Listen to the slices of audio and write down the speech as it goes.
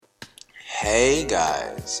Hey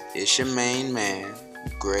guys, it's your main man,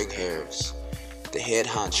 Greg Harris, the head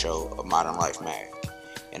honcho of Modern Life Mag,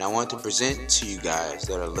 and I want to present to you guys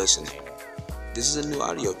that are listening. This is a new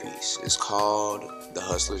audio piece. It's called The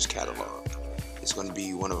Hustler's Catalog. It's going to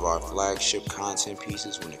be one of our flagship content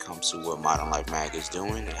pieces when it comes to what Modern Life Mag is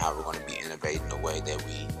doing and how we're going to be innovating the way that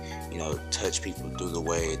we, touch people through the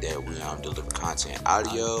way that we deliver content,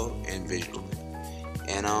 audio and visually.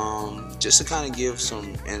 And just to kind of give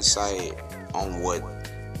some insight on what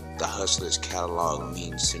the Hustler's Catalog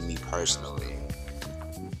means to me personally,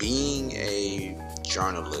 being a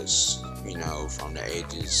journalist, from the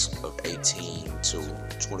ages of 18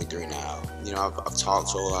 to 23 now, I've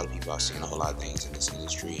talked to a lot of people, I've seen a whole lot of things in this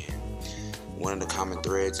industry, and one of the common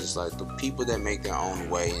threads is like the people that make their own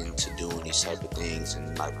way into doing these type of things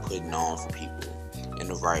and like putting on for people in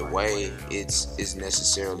the right way. It's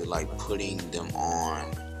necessarily like putting them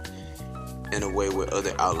on in a way where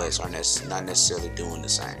other outlets are not necessarily doing the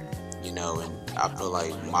same, and I feel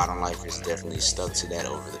like Modern Life has definitely stuck to that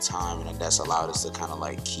over the time, and that's allowed us to kind of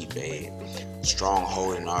like keep a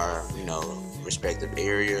stronghold in our respective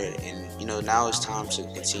area. And now it's time to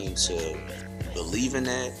continue to believe in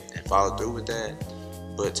that and follow through with that,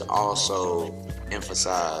 but to also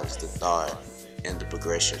emphasize the thought and the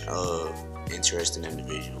progression of interesting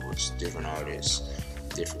individuals, different artists,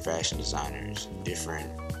 different fashion designers,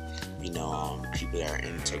 different people that are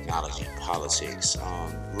in technology and politics,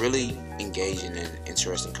 really engaging in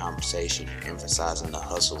interesting conversation, emphasizing the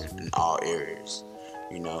hustle in all areas.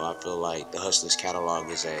 I feel like the Hustler's Catalog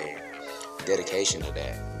is a dedication to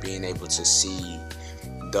that, being able to see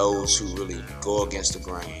those who really go against the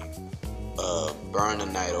grain, burn the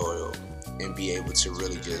night oil, and be able to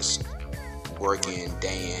really just work in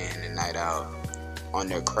day in and night out on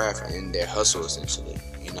their craft and their hustle essentially,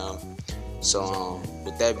 So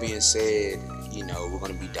with that being said, we're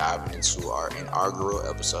going to be diving into our inaugural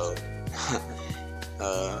episode,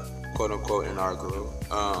 quote unquote inaugural,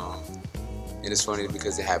 and it's funny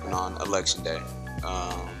because it happened on election day,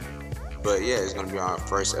 but yeah, it's going to be our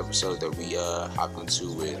first episode that we hop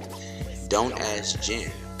into with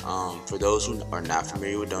Dontaskgen. For those who are not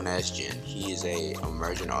familiar with Dontaskgen, he is a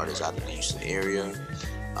emerging artist out of the Houston area.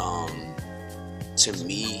 To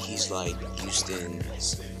me, he's like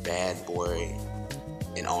Houston's bad boy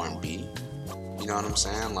in R&B. You know what I'm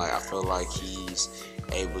saying? Like, I feel like he's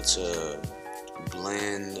able to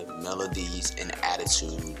blend melodies and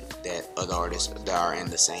attitude that other artists that are in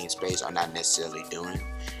the same space are not necessarily doing,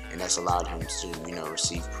 and that's allowed him to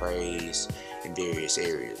receive praise in various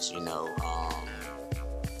areas.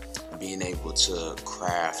 Being able to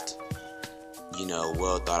craft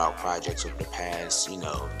well thought out projects over the past 3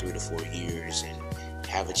 to 4 years, and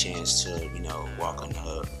have a chance to walk on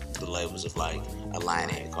the labels of like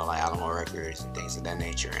Atlantic or like Alamo Records and things of that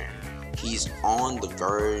nature. And he's on the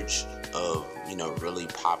verge of really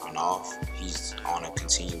popping off. He's on a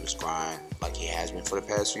continuous grind like he has been for the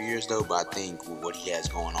past few years though, but I think what he has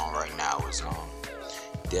going on right now is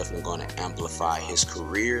definitely going to amplify his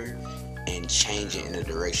career and change it in a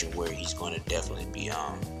direction where he's going to definitely be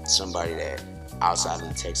somebody that outside of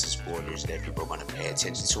the Texas borders that people are going to pay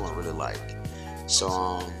attention to and really like.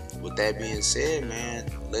 So with that being said, man,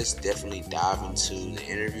 let's definitely dive into the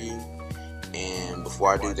interview. And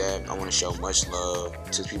before I do that, I want to show much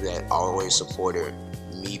love to the people that always supported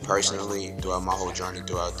me personally throughout my whole journey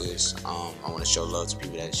throughout this. I want to show love to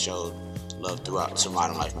people that showed love throughout to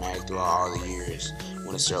Modern Life Mag throughout all the years. I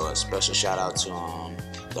want to show a special shout out to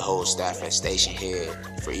the whole staff at Station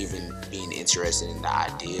Head for even being interested in the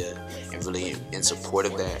idea and really in support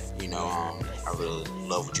of that. I really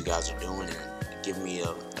love what you guys are doing, and giving me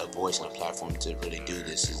a voice and a platform to really do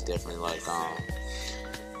this is definitely like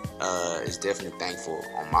it's definitely thankful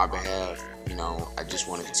on my behalf. I just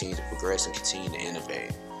want to continue to progress and continue to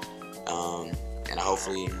innovate, and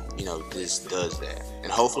hopefully this does that,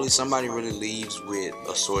 and hopefully somebody really leaves with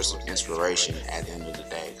a source of inspiration at the end of the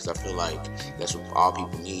day, because I feel like that's what all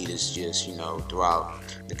people need is just throughout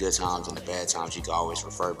the good times and the bad times, you can always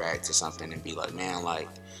refer back to something and be like, man, like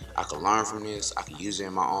I can learn from this, I can use it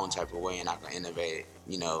in my own type of way, and I can innovate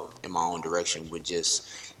in my own direction with just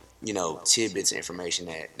tidbits of information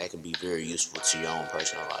that can be very useful to your own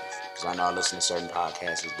personal life. Because I know I listen to certain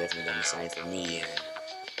podcasts, it's definitely done the same for me, and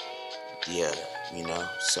yeah,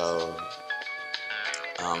 so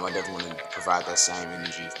I definitely want to provide that same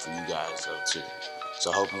energy for you guys though too.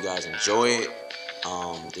 So I hope you guys enjoy it.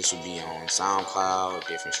 This will be on SoundCloud,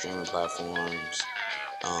 different streaming platforms.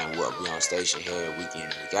 We'll be on Station Head week in,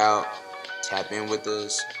 week out. Tap in with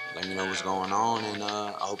us. Let me know what's going on, and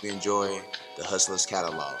I hope you enjoy the Hustler's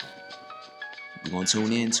Catalog. You're going to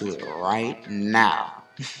tune into it right now.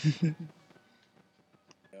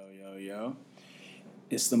 Yo.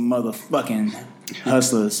 It's the motherfucking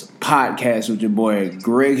Hustlers podcast with your boy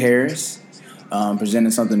Greg Harris.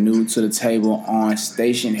 Presenting something new to the table on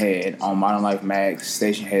Station Head on Modern Life Mag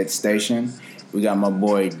Station Head Station. We got my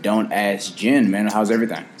boy Dontaskgen, man. How's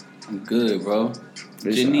everything? I'm good, bro.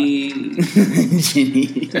 Jenny.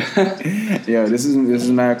 Yo, this is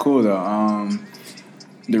mad cool though.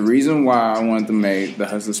 The reason why I wanted to make the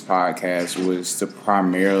Hustlers podcast was to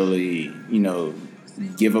primarily,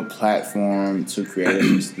 give a platform to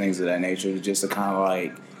creators, things of that nature, just to kind of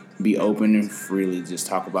like be open and freely just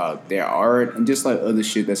talk about their art and just like other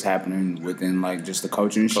shit that's happening within like just the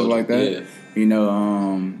culture and shit like that.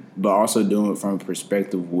 Yeah. But also doing it from a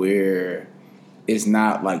perspective where it's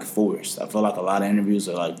not like forced. I feel like a lot of interviews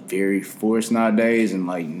are like very forced nowadays, and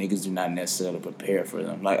like niggas do not necessarily prepare for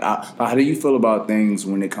them. Like, how do you feel about things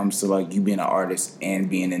when it comes to like you being an artist and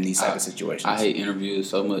being in these type of situations? I hate interviews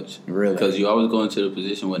so much. Really? Because you always go into the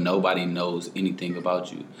position where nobody knows anything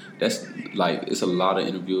about you. That's like, it's a lot of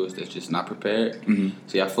interviewers that's just not prepared. Mm-hmm.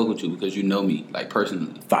 See, I fuck with you because you know me, like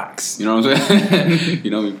personally. Facts. You know what I'm saying? You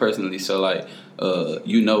know me personally, so like,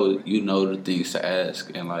 you know the things to ask,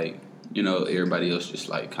 and like, everybody else just,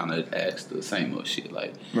 like, kind of asks the same old shit.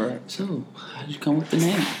 Like, right. So, how'd you come with the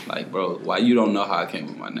name? Like, bro, why you don't know how I came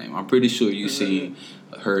with my name? I'm pretty sure you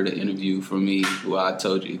heard an interview from me where I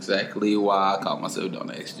told you exactly why I called myself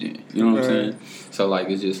Dontaskgen. You know what I'm saying? So, like,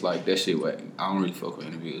 it's just, like, that shit whack. I don't really fuck with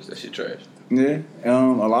interviews. That shit trash. Yeah.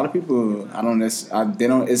 A lot of people, it's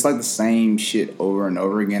like the same shit over and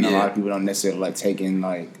over again. Yeah. A lot of people don't necessarily, like, take in,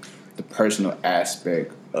 like, the personal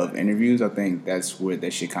aspect of interviews. I think that's where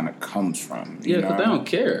that shit kind of comes from. Yeah, because they don't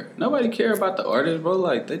care. Nobody care about the artist, bro.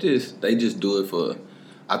 Like, they just do it for,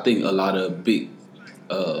 I think a lot of big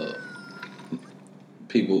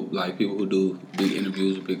people who do big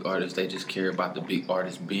interviews with big artists, they just care about the big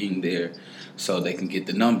artist being there so they can get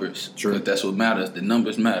the numbers. True. Because that's what matters. The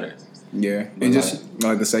numbers matter. Yeah. But and just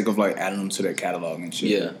like the sake of like adding them to their catalog and shit.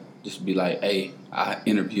 Yeah. Just be like, hey, I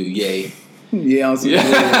interview Ye. Yeah, I'm saying.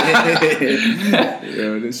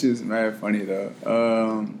 Yo, this shit's mad funny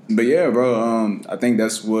though. But yeah, bro. I think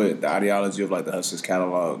that's what the ideology of like the Hustlers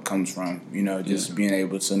catalog comes from. Just being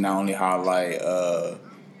able to not only highlight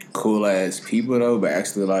cool ass people though, but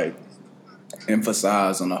actually like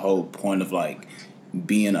emphasize on the whole point of like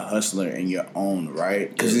being a hustler in your own right,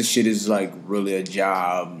 because this shit is like really a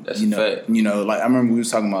job. That's a fact. Like I remember we was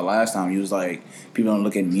talking about last time. You was like, people don't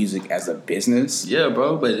look at music as a business. Yeah,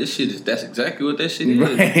 bro, but that's exactly what that shit is.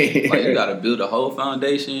 Right. Like, you gotta build a whole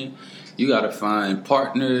foundation. You gotta find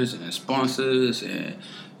partners and sponsors, and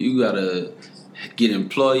you gotta get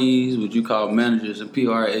employees, what you call managers and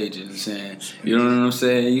PR agents, and you know what I'm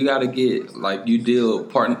saying? You gotta get, like, you do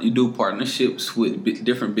partnerships with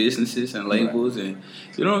different businesses and labels, right. And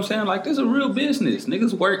you know what I'm saying? Like, this is a real business.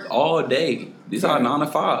 Niggas work all day. These are 9 to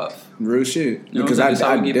 5. Real shit. You know, because I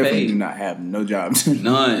definitely paid. Do not have no jobs.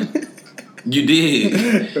 None. You did.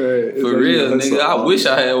 Right. For real, nigga. I wish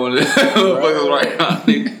I had one of them motherfuckers right now,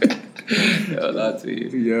 nigga. Yo, not to you.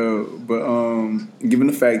 Yo, but given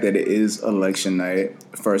the fact that it is election night,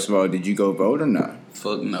 first of all, did you go vote or not?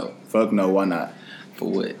 Fuck no. Fuck no, why not? For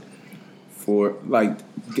what? For, like,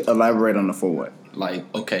 elaborate on the for what? Like,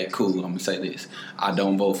 okay, cool, I'm gonna say this. I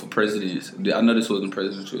don't vote for presidents. I know this wasn't a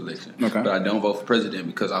presidential election. Okay. But I don't vote for president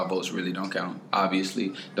because our votes really don't count.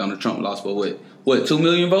 Obviously, Donald Trump lost by what, 2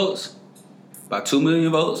 million votes? About 2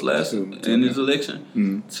 million votes last in his election.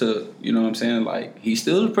 Mm-hmm. To, you know what I'm saying? Like, he's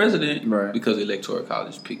still the president, right? Because the Electoral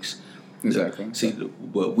College picks. Exactly.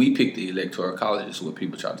 What we pick the Electoral College is what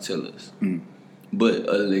people try to tell us. Mm-hmm. But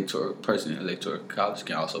person in Electoral College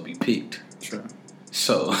can also be picked. Sure.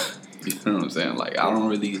 So, you know what I'm saying? Like, I don't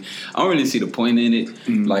really see the point in it.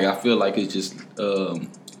 Mm-hmm. Like, I feel like it's just,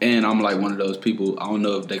 and I'm like one of those people. I don't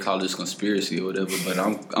know if they call this conspiracy or whatever, but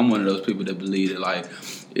I'm one of those people that believe that, like,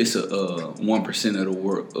 it's a 1% of the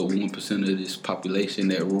world, 1% of this population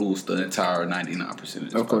that rules the entire 99% of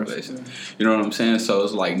this population. Yeah. You know what I'm saying? So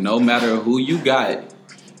it's like, no matter who you got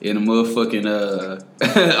in a motherfucking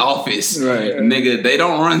office, right, nigga, they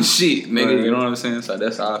don't run shit, nigga. Right. You know what I'm saying? So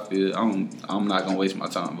that's how I feel. I'm not gonna waste my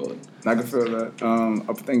time voting. I can feel that.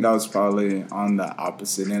 I think I was probably on the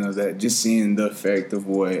opposite end of that, just seeing the effect of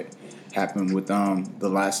what happened with the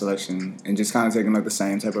last election, and just kind of taking like the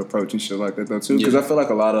same type of approach and shit like that though too. Because I feel like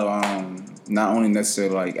a lot of not only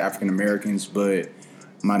necessarily like African Americans, but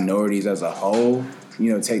minorities as a whole,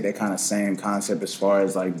 take that kind of same concept as far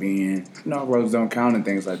as like being, roads don't count and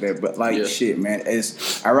things like that. But like shit, man,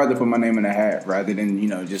 I'd rather put my name in a hat rather than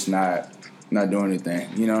just not doing anything.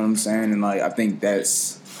 You know what I'm saying? And like I think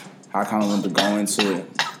that's how I kind of want to go into it.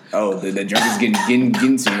 Oh, the drink is getting to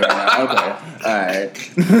you right now. Okay, all right.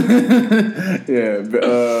 Yeah, but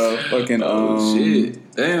fucking.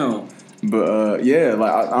 Shit, damn. But yeah,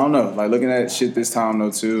 like I don't know, like looking at shit this time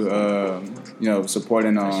though too. You know,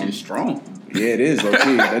 supporting. That shit's strong. Yeah, it is. Low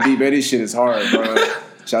key. That D Betty shit is hard, bro.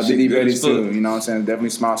 Shout out to D Betty too. You know what I'm saying? Definitely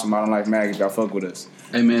sponsor Modern Life Mag if y'all fuck with us.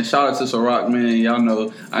 Hey man, shout out to Ciroc, man. Y'all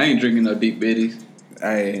know I ain't drinking no Deep Betty's.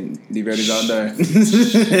 Hey, D Betty's all day.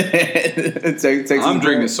 take I'm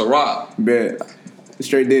drinking Ciroc. Bet.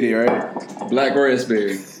 Straight Diddy, right? Black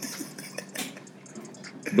raspberry.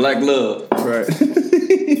 Black love. Right.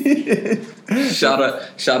 Shout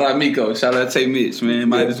out Miko. Shout out Tay Mitch, man.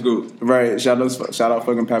 Midas Group. Right. Shout out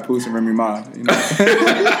fucking Papoose and Remy Ma. You know?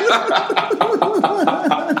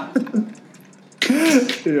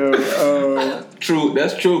 Yo, true.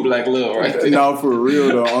 That's true black love right there. No, for real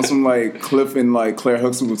though. On some like Cliff and like Claire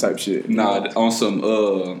Huxtable type shit. Nah, on some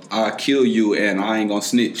I'll kill you and I ain't gonna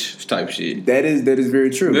snitch type shit. That is very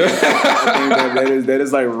true. I think that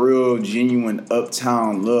is like real genuine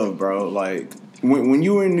uptown love, bro. Like when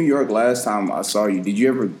you were in New York last time I saw you, did you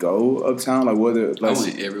ever go uptown? Like whether like, I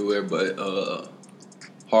went everywhere but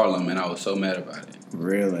Harlem, and I was so mad about it.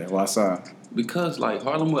 Really? Why so? Because like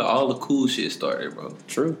Harlem where all the cool shit started, bro.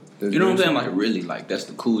 True. You know what I'm saying? Like really, like that's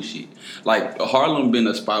the cool shit. Like Harlem been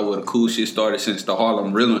a spot where the cool shit started since the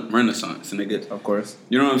Harlem Renaissance, nigga. Of course.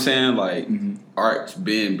 You know what I'm saying? Like art's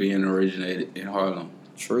been being originated in Harlem.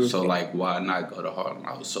 True. So like, why not go to Harlem?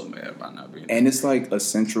 I was so mad about not being. And it's like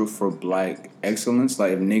essential for black excellence.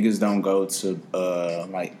 Like if niggas don't go to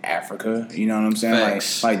like Africa, you know what I'm saying?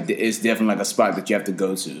 Facts. Like it's definitely like a spot that you have to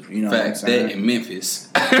go to. You know Facts. what I'm saying? That in Memphis.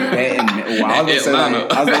 I was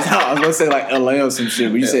gonna say like LA or some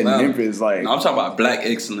shit, but you said Memphis. Like no, I'm talking about black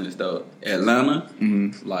excellence though. Atlanta,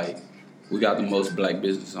 like. We got the most black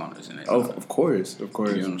business owners in Atlanta. Oh, of course. You know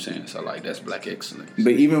what I'm saying? So, like, that's black excellence.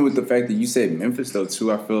 But even with the fact that you said Memphis, though,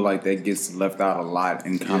 too, I feel like that gets left out a lot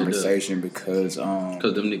in conversation because them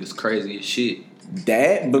niggas crazy as shit.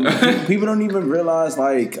 That, but people don't even realize,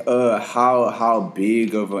 like, how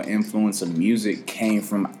big of an influence of music came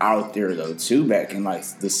from out there, though, too, back in, like,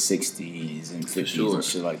 the 60s and 50s and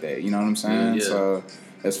shit like that. You know what I'm saying? Yeah. So,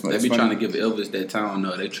 that's funny. They be trying to give Elvis that time,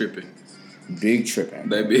 though. They tripping. Big tripping.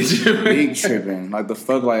 They big tripping. Big tripping. Like the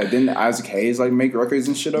fuck, like didn't Isaac Hayes like make records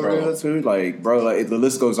and shit over there too? Like, bro, like the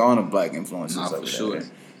list goes on of black influences over sure.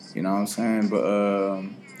 there. You know what I'm saying? But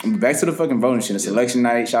back to the fucking voting shit. It's election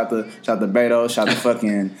night. Shout the Beto. Shout the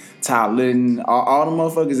fucking Ty Litton. All the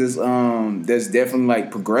motherfuckers is that's definitely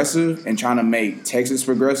like progressive and trying to make Texas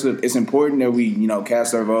progressive. It's important that we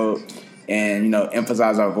cast our vote and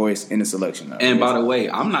emphasize our voice in this election. Though. And by the way,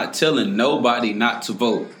 I'm not telling nobody not to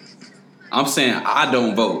vote. I'm saying I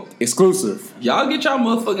don't vote. Exclusive. Y'all get y'all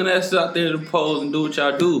motherfucking asses out there to the polls and do what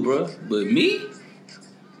y'all do, bro. But me,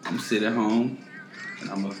 I'm sitting at home and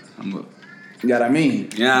I'm a. You know what I mean?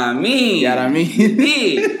 Yeah, I mean. You know what I mean?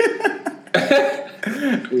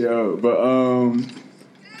 Yo,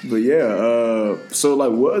 but yeah. So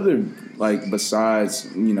like, what other like besides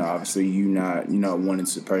obviously you not wanting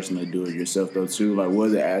to personally do it yourself though too? Like,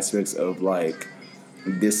 what other aspects of like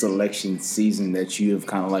this election season that you have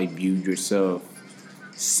kind of like viewed yourself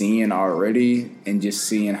seeing already and just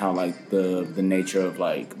seeing how like the nature of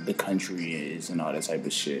like the country is and all that type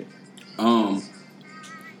of shit? What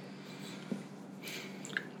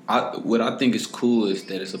I think is cool is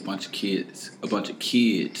that it's a bunch of kids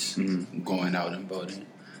going out and voting.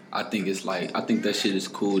 I think that shit is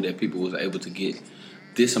cool that people was able to get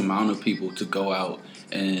this amount of people to go out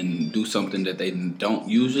and do something that they don't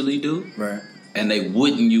usually do. Right. And they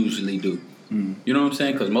wouldn't usually do. You know what I'm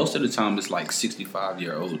saying? Because most of the time it's like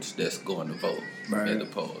 65-year-olds that's going to vote at the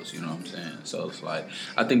polls. You know what I'm saying? So it's like,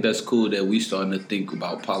 I think that's cool that we starting to think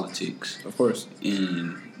about politics. Of course.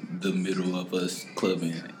 In the middle of us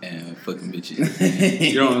clubbing and fucking bitches.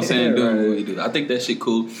 You know what I'm saying? Doing what we do. I think that shit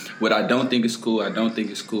cool. What I don't think is cool, that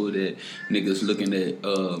niggas looking at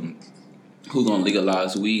who gonna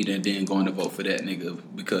legalize weed and then going to vote for that nigga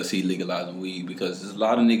because he legalizing weed, because there's a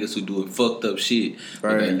lot of niggas who doing fucked up shit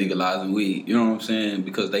but they legalizing weed. You know what I'm saying?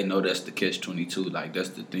 Because they know that's the catch-22. Like that's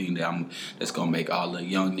the thing that's gonna make all the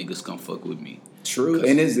young niggas come fuck with me. True.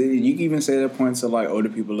 And you can even say that point to like older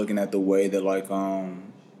people looking at the way that like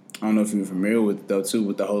I don't know if you're familiar with it though too,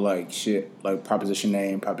 with the whole like shit like Proposition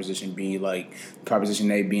A and Proposition B, like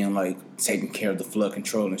Proposition A being like taking care of the flood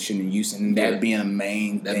control and shit and use, and that being a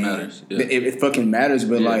main thing. That matters. Yeah. It fucking matters,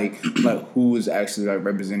 but like who is actually like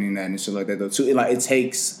representing that and shit like that though too. It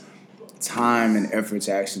takes time and effort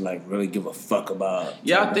to actually like really give a fuck about.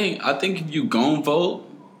 Yeah, I think if you gon' vote,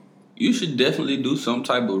 you should definitely do some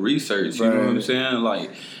type of research. You know what I'm saying?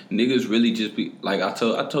 Like niggas really just be like I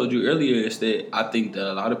told you earlier is that I think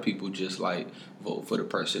that a lot of people just like vote for the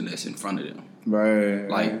person that's in front of them. Right.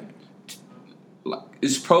 Like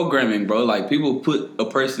it's programming, bro. Like people put a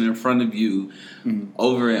person in front of you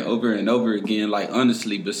over and over and over again. Like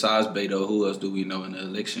honestly, besides Beto, who else do we know in the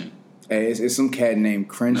election? Hey, it's some cat named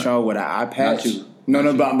Crenshaw with an eye patch. Not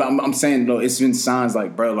you. But I'm saying though, it's been signs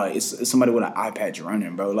like, bro, like it's somebody with an eye patch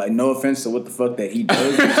running, bro. Like no offense to what the fuck that he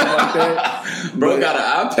does and shit like that. Bro got an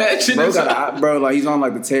eye patch. Bro, like he's on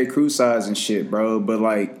like the Ted Cruz sides and shit, bro. But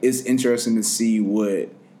like it's interesting to see what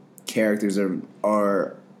characters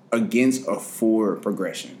are against or for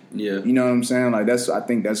progression. Yeah. You know what I'm saying? Like I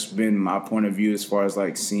think that's been my point of view as far as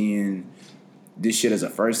like seeing this shit as a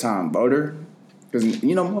first time voter. Because,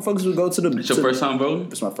 you know, motherfuckers would go to the... It's your first time voting?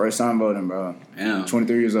 It's my first time voting, bro. Damn.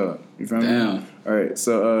 23 years old. You feel me? Damn. All right,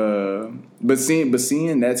 so, but seeing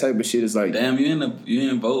that type of shit is like... Damn, you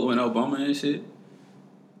didn't vote when Obama and shit? I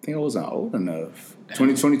think I wasn't old enough.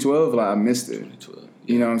 2012, like, I missed it. 2012. Yeah.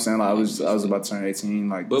 You know what I'm saying? Like, I was about to turn 18,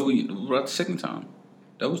 like... But about the second time.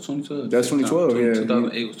 That was 2012. That's 2012, yeah.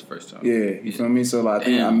 2008 was the first time. Yeah, you feel me? So, like, I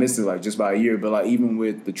think I missed it, like, just by a year. But, like, even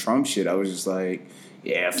with the Trump shit, I was just like...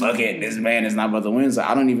 Yeah, fuck it. This man is not about to win. So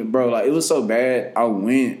I don't even, bro. Like it was so bad. I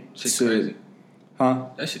went shit's to, crazy. Huh?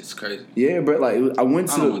 That shit's crazy. Yeah, bro. Like I went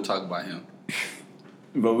to. I don't want to talk about him.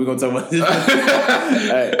 But we're gonna talk about this.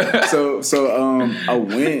 Right. So I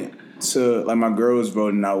went to like my girl was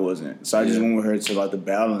voting, and I wasn't. So I just went with her to like the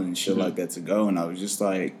ballot and shit like that to go, and I was just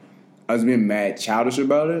like. I was being mad childish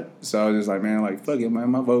about it. So I was just like, man, like fuck it, man.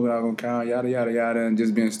 My vote not gonna count. Yada yada yada, and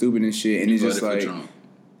just being stupid and shit. And it's just like.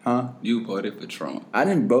 Huh? You voted for Trump. I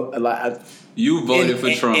didn't vote. Like you voted for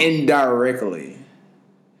Trump indirectly.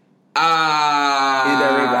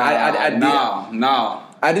 Indirectly. No.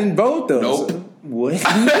 I didn't vote though. Nope. So, what?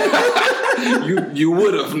 you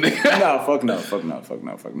would have, nigga. No, fuck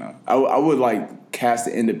no. I would like cast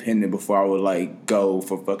an independent before I would like go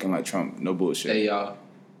for fucking like Trump. No bullshit. Hey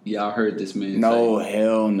y'all heard this man? No,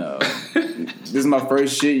 hell no. This is my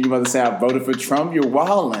first shit. You about to say I voted for Trump? You're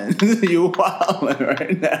wilding. You're wilding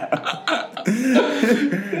right now.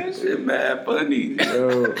 That shit mad funny.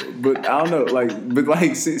 Yo, but I don't know,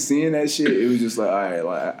 but seeing that shit, it was just like, all right,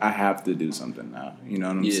 like I have to do something now. You know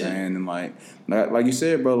what I'm saying? And like you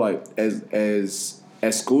said, bro, like as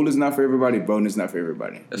school is not for everybody, voting is not for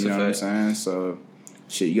everybody. That's you know what I'm saying? So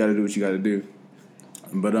shit, you got to do what you got to do.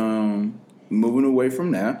 But moving away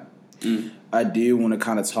from that, I did want to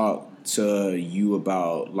kind of talk to you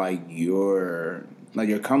about like your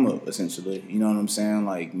come up essentially. You know what I'm saying?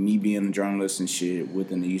 Like me being a journalist and shit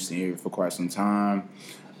within the Houston area for quite some time.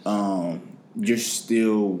 You're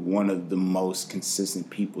still one of the most consistent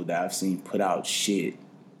people that I've seen put out shit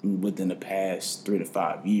within the past 3 to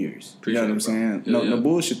 5 years. You know what I'm saying? Yeah, no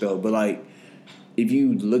bullshit though. But like, if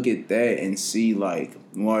you look at that and see like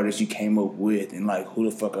what artists you came up with and like who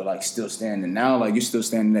the fuck are like still standing now, like you're still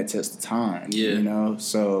standing that test of time. Yeah. You know?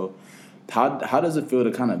 So how does it feel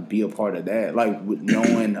to kind of be a part of that? Like with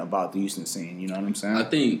knowing about the Houston scene, you know what I'm saying? I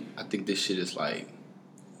think this shit is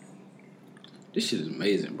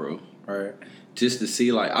amazing, bro. Right. Just to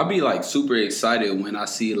see, like, I be, like, super excited when I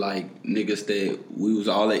see, like, niggas that we was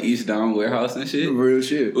all at East Down Warehouse and shit. Real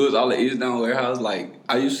shit. We was all at East Down Warehouse. Like,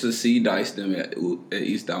 I used to see Dice them at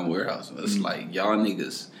East Down Warehouse. It's like, y'all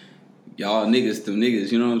niggas, them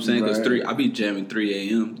niggas, you know what I'm saying? Because I be jamming 3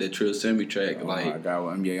 a.m., that Trill Semi track. Oh, like, I got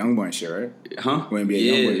one NBA Youngboy and shit, right? Huh? NBA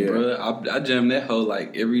Youngboy, bro. I jam that hoe,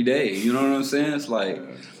 like, every day. You know what I'm saying? It's like,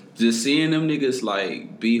 just seeing them niggas,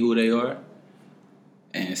 like, be who they are.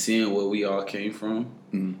 And seeing where we all came from,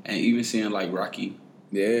 and even seeing like Rocky,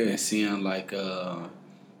 and seeing like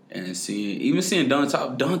seeing Don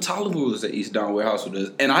Tolliver was at East Down Warehouse with us,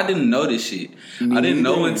 and I didn't know this shit. I didn't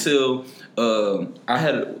know until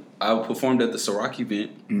I performed at the Ciroc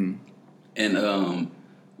event, and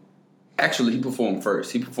actually he performed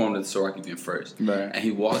first. He performed at the Ciroc event first, right? And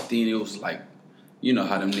he walked in. It was like, you know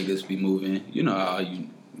how them niggas be moving. You know how you.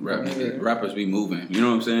 Rappers be moving, you know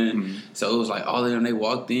what I'm saying? So it was like all of them, they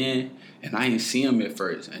walked in and I didn't see him at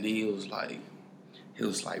first, and then he was like,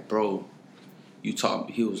 bro, you talk.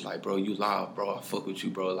 He was like, bro, you live, bro. I fuck with you,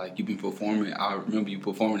 bro. Like you been performing. I remember you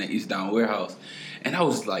performing at East Down Warehouse, and I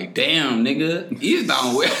was like, damn, nigga, East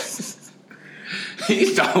Down Warehouse.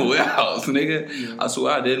 East Down Warehouse, nigga. Yeah. I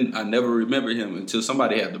swear I never remember him until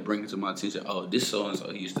somebody had to bring it to my attention. Oh, this so and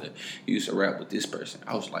so he used to rap with this person.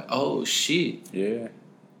 I was like, oh shit, yeah.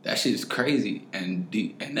 That shit is crazy, and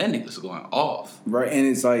that nigga's going off. Right, and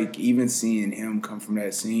it's like even seeing him come from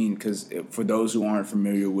that scene, because for those who aren't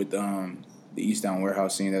familiar with the East Down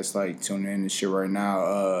Warehouse scene, that's like tuning in and shit right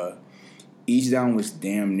now. East Down was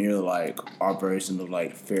damn near like our version of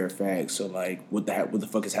like Fairfax. So like, what the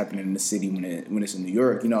fuck is happening in the city when it's in New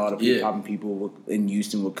York? You know, all the popping people in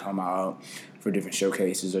Houston would come out for different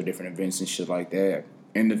showcases or different events and shit like that.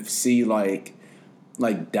 And to see like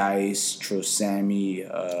Dice,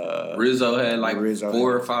 Trosami, Rizzo had like 4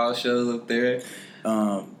 or 5 shows up there.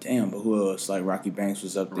 Damn, but who else? Like Rocky Banks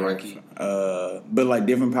was up there. Rocky. But like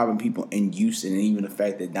different popping people in Houston, and even the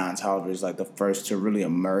fact that Don Toliver is like the first to really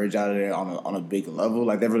emerge out of there on a big level,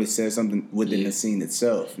 like that really says something within the scene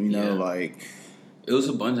itself. You know, like it was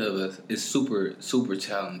a bunch of us. It's super, super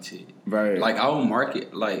talented. Right. Like our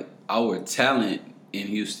market, like our talent in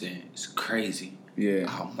Houston is crazy. Yeah.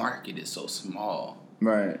 Our market is so small.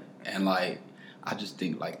 Right. And like, I just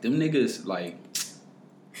think like them niggas like.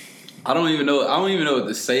 I don't even know what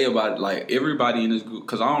to say about it. Like everybody in this group,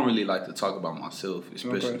 because I don't really like to talk about myself,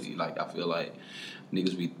 especially like I feel like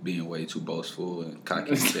niggas be being way too boastful and cocky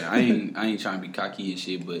and shit. I ain't trying to be cocky and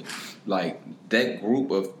shit, but like that group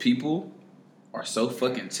of people are so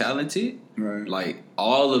fucking talented. Right. Like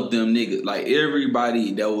all of them niggas, like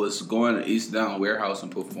everybody that was going to East Down Warehouse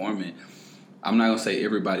and performing. I'm not gonna say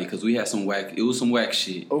everybody because we had some whack. It was some whack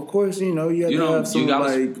shit. Of course, you know you have to have some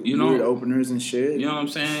weird openers and shit. You know what I'm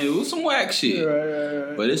saying? It was some whack shit.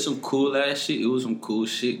 Right. But it's some cool ass shit. It was some cool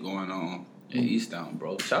shit going on in East Down,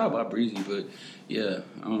 bro. Shout out by Breezy, but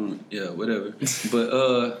whatever.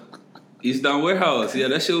 But East Down Warehouse,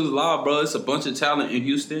 that shit was live, bro. It's a bunch of talent in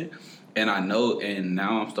Houston, and I know. And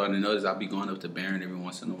now I'm starting to notice I be going up to Barron every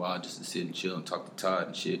once in a while just to sit and chill and talk to Todd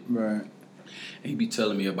and shit. Right. And he be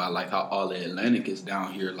telling me about like how all the Atlantic is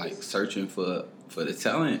down here like searching for the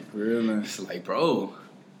talent. Really? It's like, bro,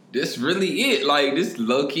 this really it. Like this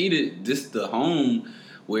low key, this the home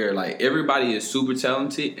where like everybody is super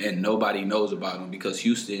talented and nobody knows about them because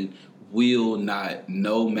Houston will not,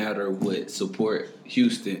 no matter what, support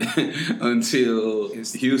Houston until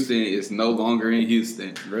Houston is no longer in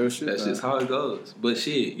Houston. Real shit. That's just how it goes. But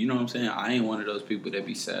shit, you know what I'm saying? I ain't one of those people that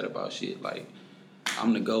be sad about shit. Like,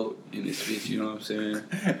 I'm the GOAT in this bitch, you know what I'm saying?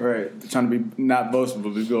 Right. Trying to be not boastful,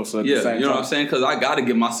 but be also at the same time. You know what I'm saying? Because I got to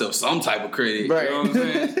give myself some type of credit. Right. You know what I'm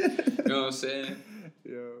saying? You know what I'm saying?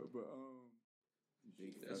 Yeah, but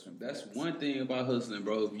that's one thing about hustling,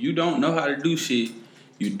 bro. If you don't know how to do shit,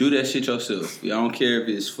 you do that shit yourself. I don't care if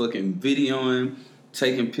it's fucking videoing,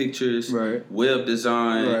 taking pictures, right, web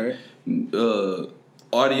design, right,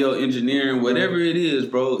 audio engineering, whatever it is,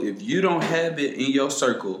 bro. If you don't have it in your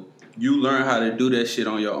circle, you learn how to do that shit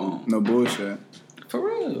on your own. No bullshit. For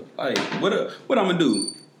real. Like, what I'm gonna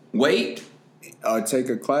do? Wait? Take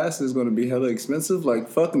a class is gonna be hella expensive? Like,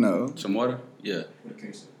 fuck no. Some water? Yeah.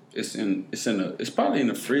 It's probably in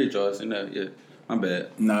the fridge or it's in there. Yeah. My bad.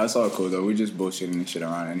 Nah, it's all cool though. We just bullshitting and shit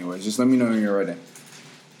around anyways. Just let me know when you're ready.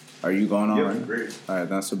 Are you going on? Yeah, right? great. Alright,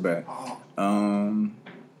 not so bad.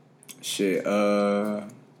 Shit.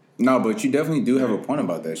 No, but you definitely do have a point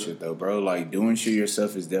about that shit though, bro. Like doing shit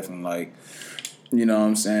yourself is definitely like, you know what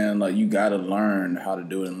I'm saying? Like you gotta learn how to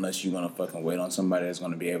do it unless you're gonna fucking wait on somebody that's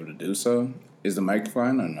gonna be able to do so. Is the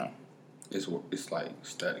microphone or no? It's like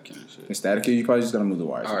static and shit. It's static. You probably just gotta move the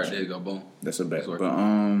wires. All right, there you go, boom. That's a bet. But what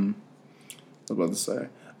was I about to say?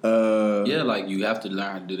 Yeah, like you have to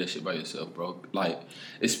learn how to do that shit by yourself, bro. Like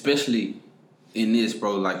especially in this,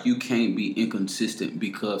 bro. Like you can't be inconsistent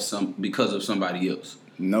because of somebody else.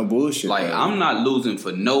 No bullshit. Like bro. I'm not losing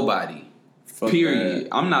for nobody. Fuck period.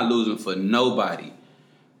 That. I'm not losing for nobody.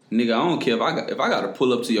 Nigga, I don't care if I gotta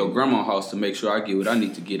pull up to your grandma's house to make sure I get what I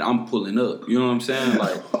need to get. I'm pulling up. You know what I'm saying?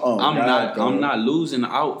 Like I'm not losing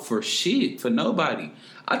out for shit for nobody.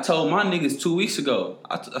 I told my niggas 2 weeks ago.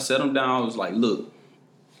 I set them down. I was like, look,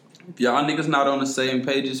 if y'all niggas not on the same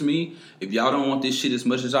page as me, if y'all don't want this shit as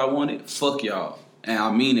much as I want it, fuck y'all. And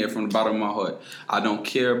I mean that from the bottom of my heart. I don't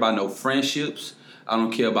care about no friendships. I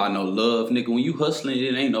don't care about no love. Nigga, when you hustling,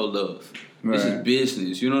 it ain't no love. Right. This is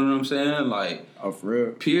business. You know what I'm saying? Like, oh, for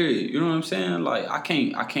real. Period. You know what I'm saying? Like, I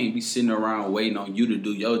can't be sitting around waiting on you to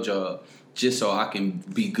do your job just so I can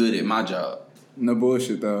be good at my job. No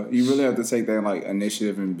bullshit though. You really have to take that like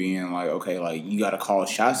initiative and being like, okay, like you gotta call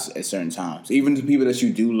shots at certain times, even to people that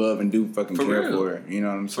you do love and do fucking care for. You know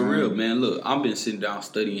what I'm saying? For real, man. Look, I've been sitting down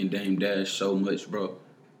studying Dame Dash so much, bro.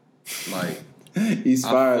 Like. He's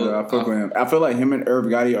fire though. I fuck with him. I feel like him and Irv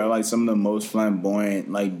Gotti are like some of the most flamboyant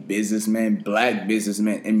like businessmen, black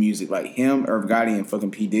businessmen in music. Like him, Irv Gotti, and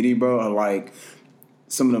fucking P Diddy, bro, are like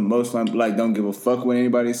some of the most like don't give a fuck what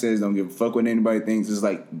anybody says, don't give a fuck what anybody thinks. It's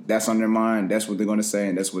like that's on their mind. That's what they're gonna say,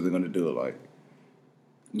 and that's what they're gonna do. Like,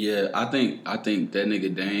 yeah, I think that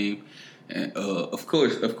nigga Dame. And of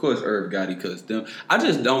course, Irv Gotti, cause them. I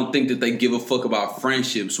just don't think that they give a fuck about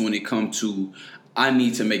friendships when it comes to I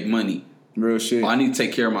need to make money. Real shit. I need to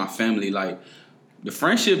take care of my family. Like, the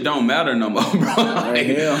friendship don't matter no more, bro. Like,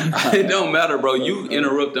 it don't matter, bro. You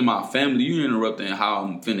interrupting my family. You interrupting how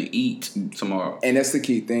I'm finna eat tomorrow. And that's the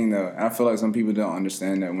key thing, though. I feel like some people don't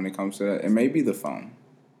understand that when it comes to that. It may be the phone.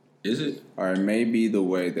 Is it? Or it may be the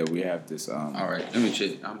way that we have this. All right, let me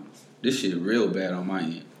check. This shit real bad on my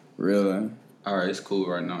end. Really? All right, it's cool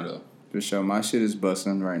right now, though. For sure. My shit is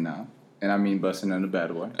busting right now. And I mean busting in a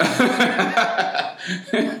bad way.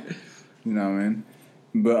 You know what I mean?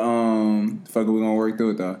 But, fuck it, we gonna work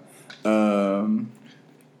through it, though.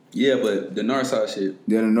 Yeah, but the Northside shit.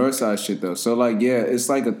 Yeah, the Northside shit, though. So, like, yeah, it's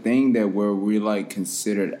like a thing that where we're, like,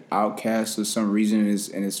 considered outcasts for some reason,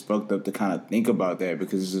 and it's fucked up to kind of think about that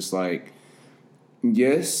because it's just like,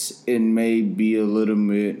 yes, it may be a little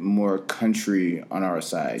bit more country on our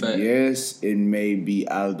side. Fact. Yes, it may be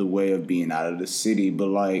out of the way of being out of the city, but,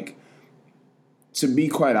 like, to be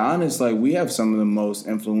quite honest, like, we have some of the most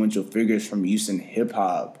influential figures from Houston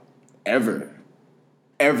hip-hop ever.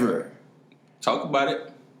 Talk about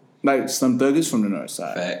it. Like, Slim Thug is from the North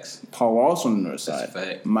Side. Facts. Paul Wall's from the North Side. That's a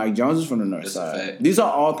fact. Mike Jones is from the North That's Side. a fact. These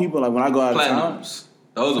are all people, like, when I go out of town. Platinums.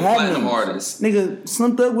 Those are platinum artists. Nigga,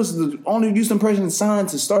 Slim Thug was the only Houston person signed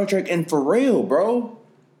to Star Trek and for real, bro.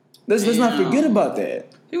 Let's not forget about that.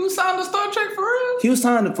 He was signed to Star Trek for real? He was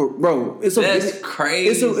signed to for bro. That's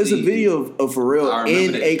crazy. It's a video of for real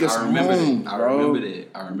in Acres home, bro.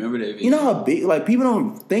 I remember that video. You know how big, like, people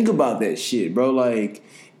don't think about that shit, bro. Like,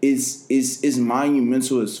 it's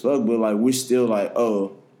monumental as fuck, but like we're still like,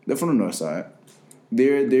 oh, they're from the North Side.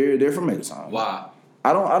 They're from Acres home. Why?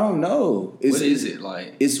 I don't know. What is it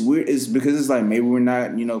like? It's weird. It's because it's like maybe we're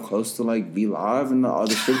not, close to like Be Live and the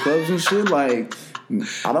other strip clubs and shit. Like,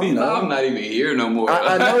 I don't know. I'm not even here no more.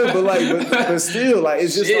 I know, but still, like,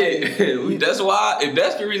 it's just shit. like that's why. If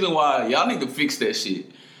that's the reason why, y'all need to fix that shit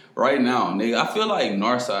right now, nigga. I feel like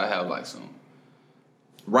Northside have like some.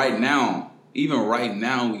 Right now, even right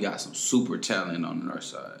now, we got some super talent on the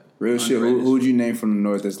Northside. Real shit. Who would you name from the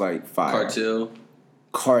North that's like fire?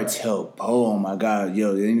 Cartel. Oh my God,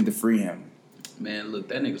 yo, they need to free him. Man, look,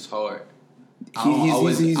 that nigga's hard.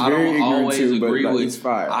 He's very ignorant too, but like, he's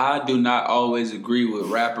fire. I do not always agree with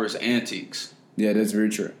rappers' antics. Yeah, that's very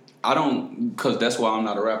true. I don't, because that's why I'm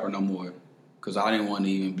not a rapper no more. Because I didn't want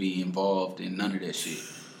to even be involved in none of that shit.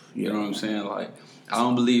 You know what I'm saying? Like, I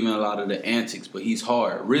don't believe in a lot of the antics, but he's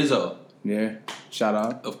hard. Rizzo. Yeah. Shout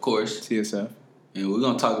out. Of course. TSF. And we're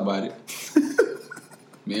going to talk about it.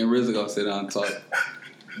 Me and Rizzo going to sit down and talk.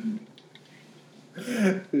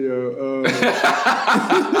 Yo, yeah,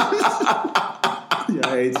 I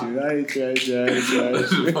hate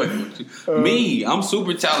you. Me, I'm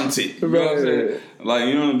super talented. You know what I'm saying? Like,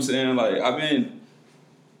 you know what I'm saying? Like,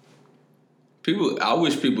 I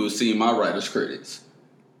wish people would see my writer's credits.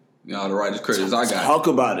 You know, the writer's credits I got. Talk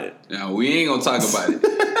about it. Now, we ain't gonna talk about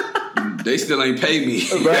it. They still ain't paid me.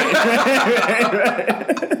 Right.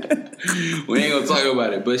 We ain't gonna talk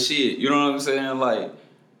about it. But shit, you know what I'm saying? Like,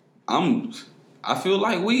 I feel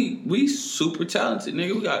like we super talented,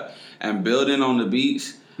 nigga. We got and building on the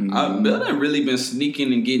beats. Building really been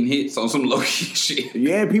sneaking and getting hits on some low key shit.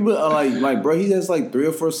 Yeah, people are like, bro, he has like 3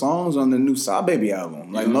 or 4 songs on the new Saw Baby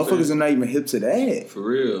album. Like, motherfuckers are not even hip to that. For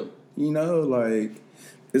real. You know, like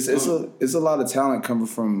it's a lot of talent coming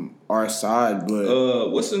from our side, but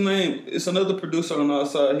what's his name? It's another producer on our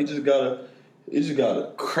side. He just got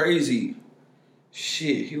a crazy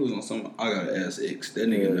shit. He was on some I Gotta Ask X. That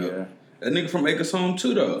nigga know. Yeah. That nigga from Acres Home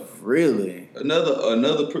too, though. Really?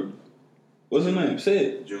 Another. What's his name? Say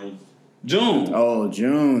it. June. Oh,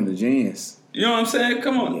 June, the genius. You know what I'm saying?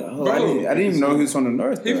 Come on, Yo, bro. I didn't even know he was from the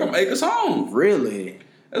North. He from Acres Home. Really?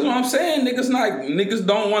 That's what I'm saying. Niggas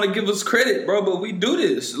don't want to give us credit, bro. But we do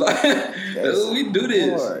this. Like, we do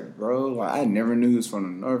this, hard, bro. Like, I never knew he was from the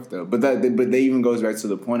North though. But that even goes back to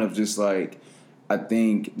the point of just like. I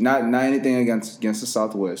think not anything against the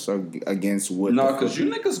Southwest or against what. No, because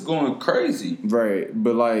you niggas going crazy, right?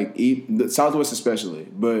 But like the Southwest especially,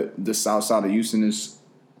 but the South Side of Houston is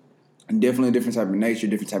definitely a different type of nature,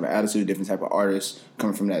 different type of attitude, different type of artists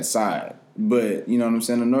coming from that side. But you know what I'm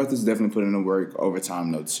saying. The North is definitely putting in the work over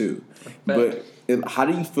time though too. But how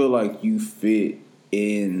do you feel like you fit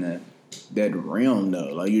in that realm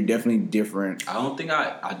though? Like you're definitely different. I don't think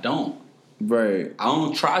I don't. Right. I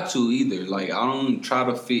don't try to either. Like, I don't try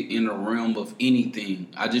to fit in the realm of anything.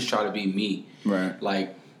 I just try to be me. Right.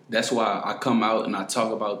 Like, that's why I come out and I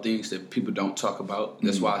talk about things that people don't talk about.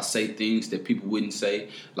 That's why I say things that people wouldn't say.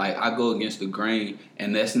 Like, I go against the grain,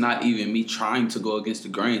 and that's not even me trying to go against the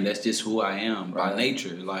grain. That's just who I am by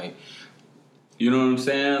nature. Like, you know what I'm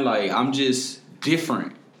saying? Like, I'm just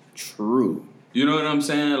different. True. You know what I'm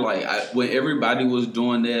saying? Like when everybody was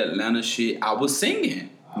doing that Atlanta shit, I was singing.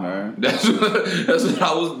 Right. That's what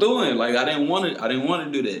I was doing. Like I didn't want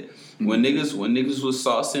to do that. When niggas was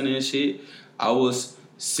saucing and shit, I was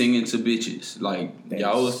singing to bitches. Like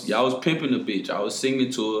y'all was pimping the bitch. I was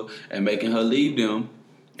singing to her and making her leave them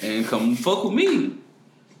and come fuck with me.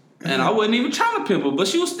 And I wasn't even trying to pimp her, but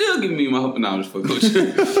she was still giving me my. Nah, I'm just fucking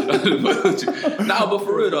with you. Nah, but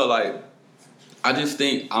for real though, like. I just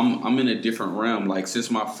think I'm in a different realm. Like since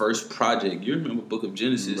my first project, you remember Book of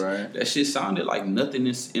Genesis? Right. That shit sounded like nothing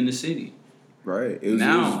in the city. Right. It was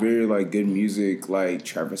very like good music, like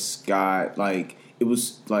Travis Scott. Like it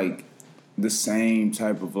was like the same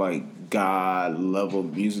type of like God level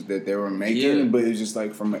music that they were making, but it was just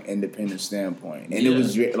like from an independent standpoint. And it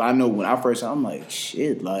was. I know when I first, I'm like,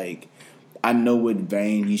 shit, like. I know what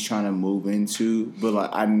vein he's trying to move into, but like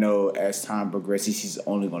I know as time progresses, he's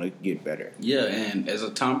only going to get better. Yeah, and as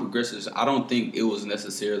time progresses, I don't think it was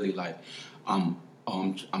necessarily like I'm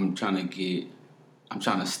trying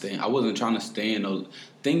to stay. I wasn't trying to stay in a.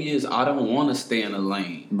 Thing is, I don't want to stay in a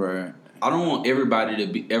lane. Right. I don't want everybody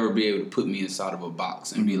to ever be able to put me inside of a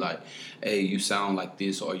box and be like, "Hey, you sound like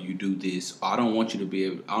this, or you do this." I don't want you to be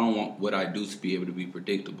able. I don't want what I do to be able to be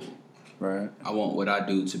predictable. Right. I want what I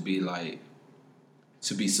do to be like.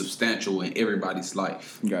 To be substantial in everybody's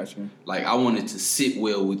life. Gotcha. Like, I want it to sit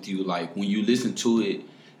well with you. Like, when you listen to it,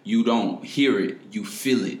 you don't hear it, you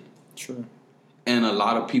feel it. Sure. And a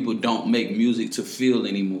lot of people don't make music to feel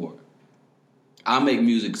anymore. I make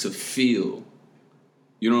music to feel.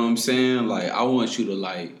 You know what I'm saying? Like, I want you to,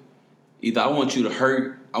 like, either I want you to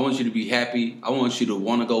hurt, I want you to be happy, I want you to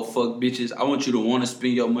want to go fuck bitches, I want you to want to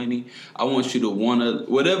spend your money, I want you to want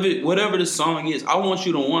to, whatever the song is, I want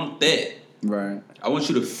you to want that. Right. I want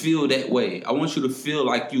you to feel that way. I want you to feel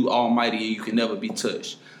like you almighty and you can never be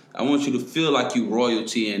touched. I want you to feel like you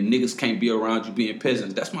royalty and niggas can't be around you being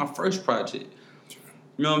peasants. That's my first project.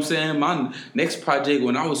 You know what I'm saying? My next project,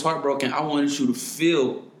 when I was heartbroken, I wanted you to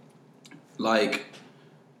feel like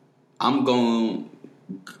I'm gonna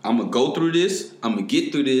go through this, I'm gonna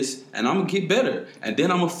get through this, and I'm gonna get better. And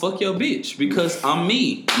then I'm gonna fuck your bitch because I'm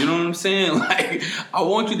me. You know what I'm saying? Like, I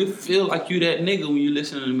want you to feel like you that nigga when you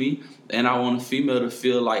listening to me. And I want a female to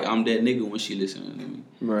feel like I'm that nigga when she listening to me.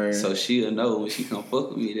 Right. So she'll know when she come fuck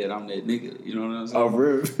with me that I'm that nigga. You know what I'm saying? Oh,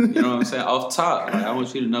 real. You know what I'm saying? Off top. Like, I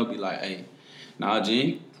want you to know, be like, hey, nah,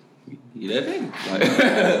 Gene, you that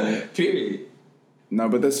nigga. Like, period. No,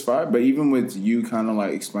 but that's fine. But even with you kind of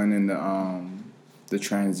like explaining the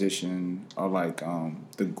transition or like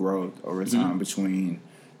the growth over time between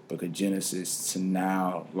Book of Genesis to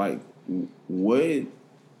now, like what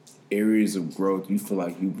areas of growth you feel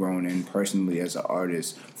like you've grown in personally as an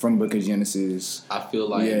artist from Book of Genesis? I feel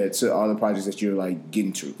like to all the projects that you're like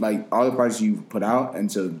getting to, like all the projects you put out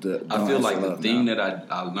into the. I feel like the thing that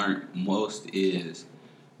I learned most is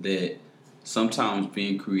that sometimes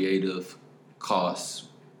being creative costs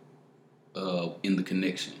in the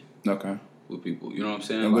connection. Okay. With people, you know what I'm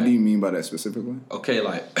saying? And what do you mean by that specifically? Okay,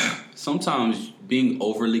 like sometimes being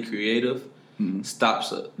overly creative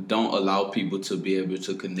don't allow people to be able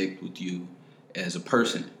to connect with you as a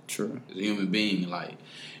person. True. As a human being. Like, you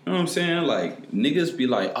know what I'm saying? Like, niggas be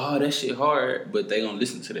like, oh, that shit hard, but they gonna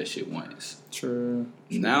listen to that shit once. True.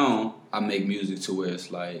 Now, I make music to where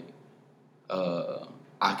it's like,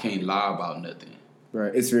 I can't lie about nothing.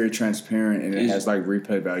 Right. It's very transparent and it has like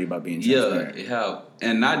replay value by being transparent. Yeah, it have.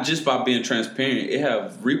 And not just by being transparent, it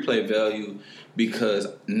have replay value because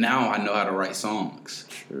now I know how to write songs.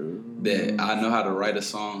 True. That I know how to write a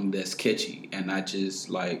song that's catchy and not just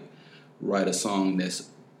like write a song that's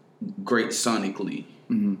great sonically.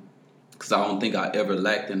 Because I don't think I ever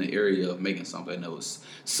lacked in the area of making something that was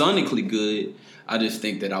sonically good. I just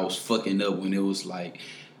think that I was fucking up when it was like,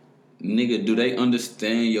 nigga, do they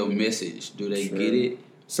understand your message? Do they get it?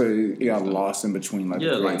 So you got lost in between, like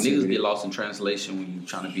like niggas get lost in translation when you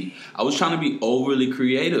trying to be. I was trying to be overly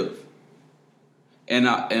creative, and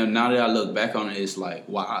now that I look back on it, it's like,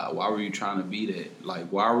 why were you trying to be that? Like,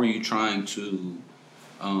 why were you trying to,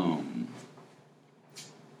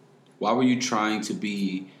 why were you trying to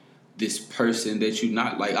be this person that you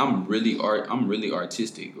not? Like, I'm really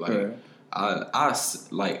artistic. Like,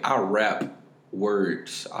 I rap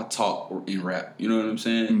words. I talk in rap. You know what I'm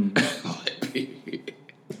saying?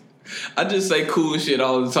 I just say cool shit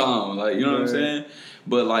all the time. Like, you know what I'm saying?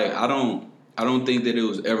 But like, I don't think that it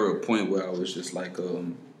was ever a point where I was just like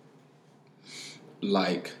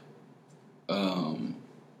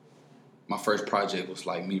my first project was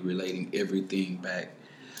like me relating everything back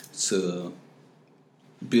to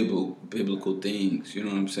biblical things. You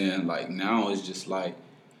know what I'm saying? Like, now it's just like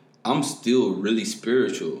I'm still really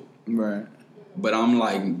spiritual. Right. But I'm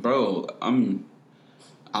like, bro, I'm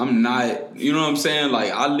not, you know what I'm saying?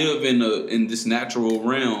 Like, I live in this natural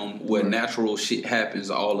realm where natural shit happens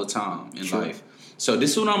all the time in life. So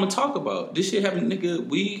this is what I'm gonna talk about. This shit happen,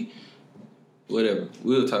 nigga. Whatever.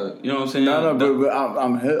 We'll talk. You know what I'm saying? No, but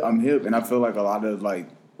I'm hip, and I feel like a lot of like,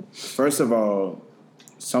 first of all,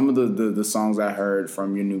 some of the songs I heard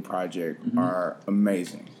from your new project are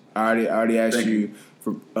amazing. I already asked you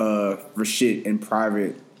for shit in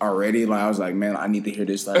private already. Like I was like, man, I need to hear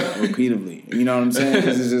this like repeatedly. You know what I'm saying?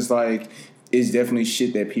 Because it's just like it's definitely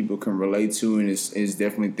shit that people can relate to, and it's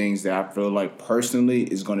definitely things that I feel like personally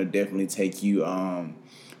is going to definitely take you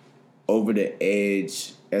over the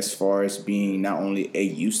edge as far as being not only a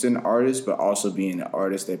Houston artist, but also being an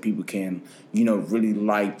artist that people can, you know, really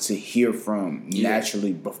like to hear from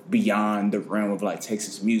naturally beyond the realm of like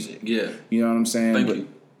Texas music. Yeah. You know what I'm saying? Thank you.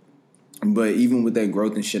 But even with that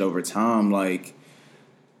growth and shit over time, like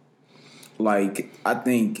I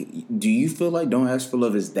think, do you feel like Don't Ask for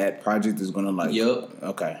Love is that project is gonna like? Yep.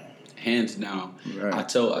 Okay. Hands down. Right. I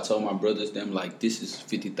told my brothers them like this is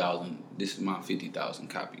 50,000. This is my 50,000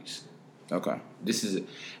 copies. Okay. This is it.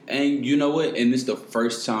 And you know what? And this is the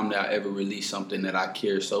first time that I ever released something that I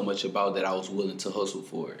care so much about that I was willing to hustle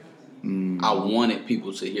for it. I wanted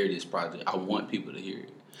people to hear this project. I want people to hear it.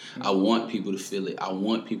 I want people to feel it. I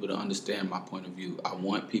want people to understand my point of view. I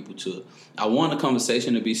want a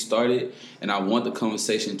conversation to be started, and I want the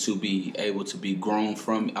conversation to be able to be grown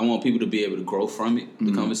from it. I want people to be able to grow from it,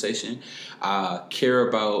 the conversation. I care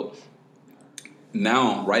about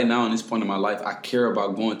right now in this point in my life, I care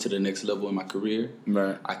about going to the next level in my career.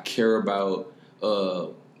 Right. I care about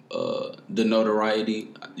the notoriety.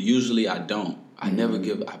 Usually I don't. I've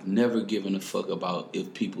never given a fuck about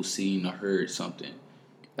if people seen or heard something.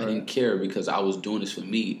 I didn't care because I was doing this for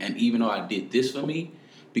me. And even though I did this for me,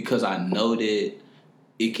 because I know that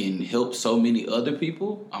it can help so many other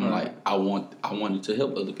people, I'm like, I wanted to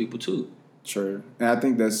help other people too. Sure. And I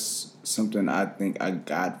think that's something I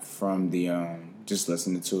got from the just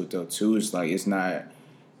listening to it though too. It's like it's not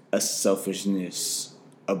a selfishness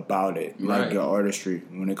about it. Like your artistry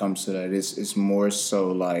when it comes to that. It's more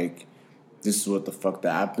so like this is what the fuck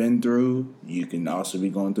that I've been through. You can also be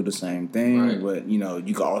going through the same thing, but you know,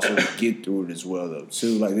 you can also get through it as well though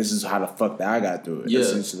too. Like this is how the fuck that I got through it.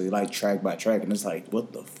 Essentially, like track by track. And it's like,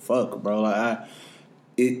 what the fuck, bro? Like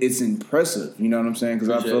it's impressive, you know what I'm saying? Because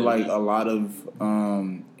I feel like a lot of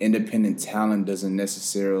independent talent doesn't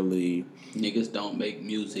necessarily. Niggas don't make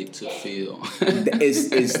music to feel.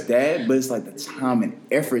 it's that, but it's like the time and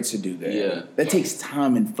effort to do that. Yeah, that takes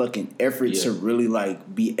time and fucking effort to really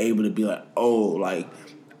like be able to be like, oh, like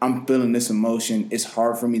I'm feeling this emotion. It's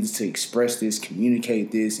hard for me to express this,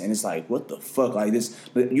 communicate this, and it's like, what the fuck, like this.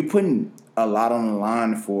 You're putting a lot on the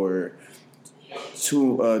line for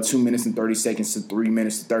 2 minutes and 30 seconds to 3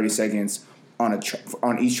 minutes to 30 seconds on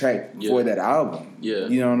on each track for that album. Yeah,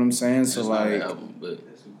 you know what I'm saying? So like, not an album, but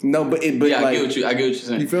no, but like, I get what you're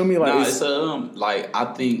saying. You feel me? Like it's like I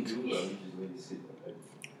think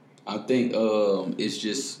it's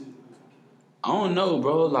just I don't know,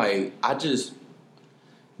 bro. Like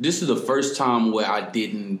this is the first time where I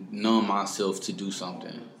didn't numb myself to do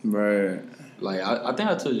something. Right. Like I think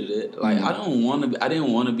I told you that. Like I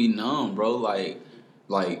didn't want to be numb, bro. Like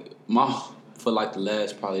for like the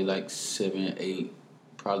last probably like 7, 8,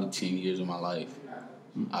 probably 10 years of my life,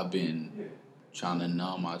 I've been trying to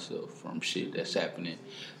numb myself from shit that's happening.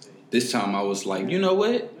 This time I was like, you know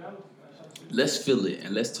what? Let's feel it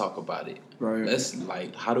and let's talk about it. Right. Let's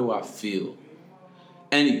like, how do I feel?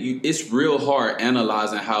 And it's real hard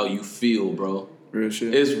analyzing how you feel, bro. Real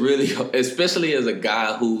shit. It's really, especially as a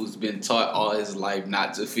guy who's been taught all his life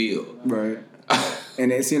not to feel. Right.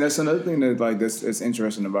 And see, that's another thing that like that's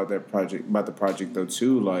interesting about the project though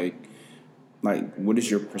too. Like, what is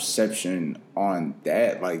your perception on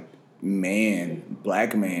that? Like,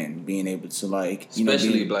 black man being able to like, you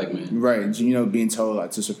especially know, black men, right? You know, being told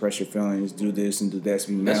like to suppress your feelings, do this and do that,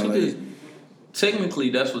 be manly. Technically,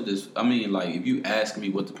 that's what this. I mean, like, if you ask me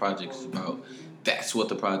what the project is about, that's what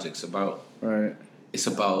the project's about. Right. It's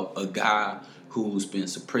about a guy who's been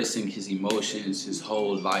suppressing his emotions his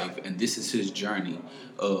whole life, and this is his journey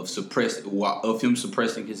of him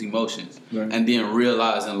suppressing his emotions, and then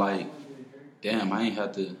realizing like, damn, I ain't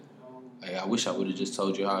have to. Like, I wish I would have just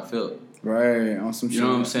told you how I felt. Right. On some shit. You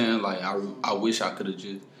know what I'm saying? Like, I wish I could have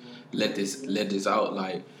just let this out.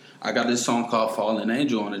 Like, I got this song called Fallen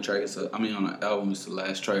Angel on the track. On the album, it's the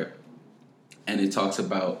last track. And it talks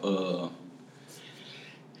about,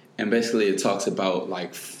 and basically it talks about,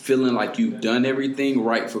 like, feeling like you've done everything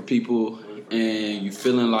right for people, and you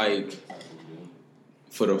feeling like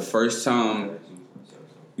for the first time,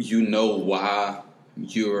 you know why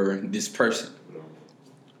you're this person.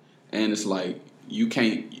 And it's like, you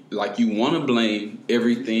can't, like, you want to blame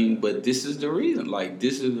everything, but this is the reason. Like,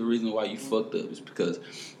 this is the reason why you fucked up. It's because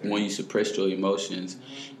when you suppressed your emotions,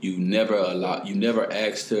 you never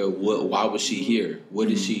asked her why was she here? What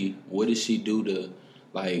did she do to,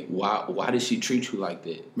 like, why did she treat you like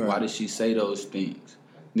that? Right. Why did she say those things?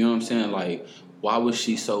 You know what I'm saying? Like, why was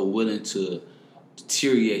she so willing to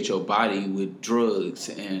deteriorate your body with drugs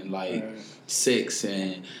and, like, sex,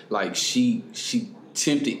 and, like, she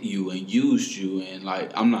tempted you and used you, and, like,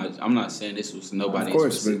 I'm not saying this was nobody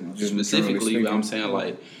specifically, but I'm saying,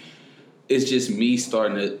 like, it's just me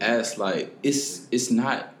starting to ask, like, it's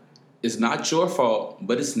not your fault,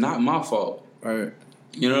 but it's not my fault. Right.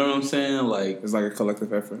 You know what I'm saying? Like, it's like a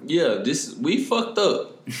collective effort. Yeah, we fucked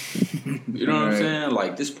up. You know what I'm saying?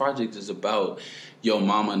 Like, this project is about your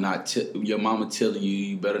mama telling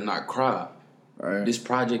you better not cry. Right. This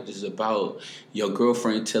project is about your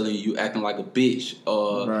girlfriend telling you acting like a bitch,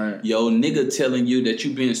 or your nigga telling you that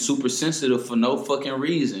you being super sensitive for no fucking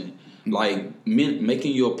reason. Mm-hmm. Like,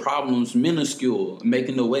 making your problems minuscule,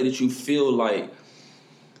 making the way that you feel like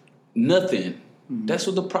nothing. Mm-hmm. That's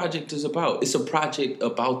what the project is about. It's a project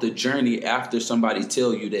about the journey after somebody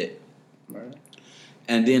tell you that. Right.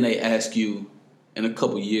 And then they ask you in a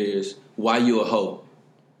couple years, why you a hoe?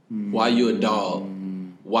 Mm-hmm. Why you a dog?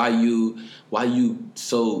 Why you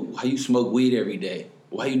smoke weed every day?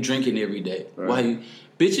 Why you drinking every day? Right.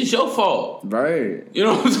 Bitch, it's your fault. Right. You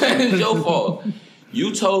know what I'm saying? It's your fault.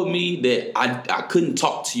 You told me that I couldn't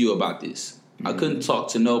talk to you about this. Mm-hmm. I couldn't talk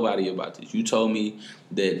to nobody about this. You told me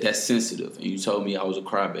that that's sensitive, and you told me I was a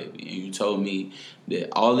crybaby, and you told me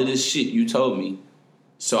that all of this shit you told me.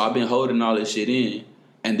 So I've been holding all this shit in,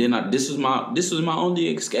 and then this was my only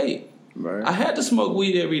escape. Right. I had to smoke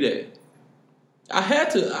weed every day. I had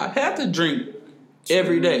to drink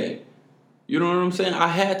every day. You know what I'm saying? I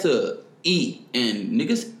had to eat, and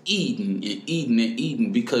niggas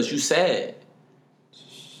eating because you sad.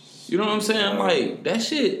 You know what I'm saying? Like, that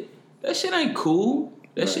shit ain't cool.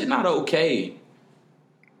 That shit not okay.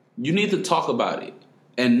 You need to talk about it.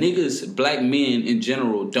 And niggas, black men in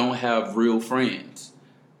general, don't have real friends.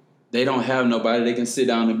 They don't have nobody they can sit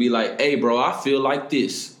down and be like, hey, bro, I feel like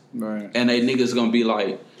this. Right. And they niggas gonna be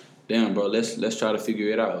like, damn, bro, let's try to figure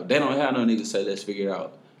it out. They don't have no niggas say let's figure it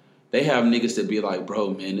out. They have niggas that be like,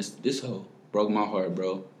 bro, man, this hoe broke my heart,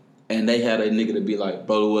 bro. And they had a nigga to be like,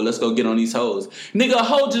 bro, well, let's go get on these hoes. Nigga, a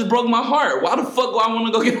hoe just broke my heart. Why the fuck do I want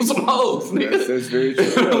to go get on some hoes, nigga? That's very true.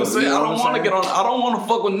 You know what I'm saying? I don't want to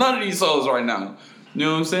fuck with none of these hoes right now. You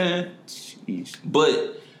know what I'm saying? Jeez.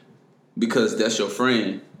 But because that's your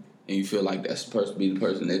friend, and you feel like that's supposed to be the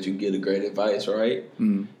person that you get a great advice, right?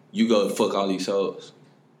 Mm. You go fuck all these hoes.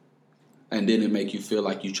 And then it make you feel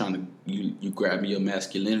like you trying to you grabbing your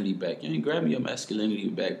masculinity back. You ain't grabbing your masculinity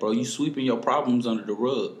back, bro. You sweeping your problems under the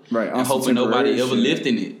rug, right? And hoping nobody ever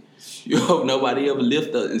lifting it. You hope nobody ever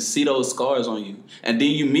lift up and see those scars on you. And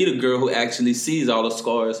then you meet a girl who actually sees all the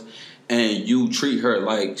scars, and you treat her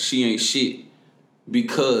like she ain't shit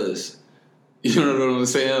because you know what I'm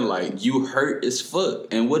saying. Like, you hurt as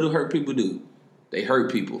fuck. And what do hurt people do? They hurt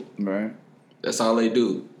people. Right. That's all they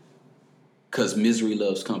do. 'Cause misery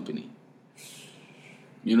loves company.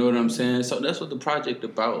 You know what I'm saying? So that's what the project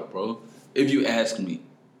about, bro. If you ask me.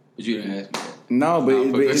 But you didn't ask me that. No,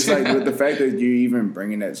 but it's like with the fact that you're even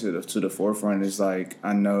bringing that to the forefront is like,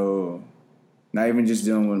 I know, not even just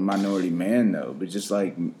dealing with minority man though, but just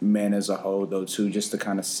like men as a whole though too, just to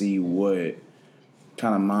kind of see what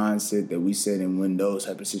kind of mindset that we set in when those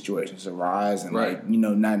type of situations arise, and like, you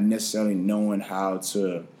know, not necessarily knowing how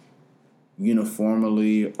to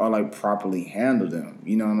uniformly or like properly handle them.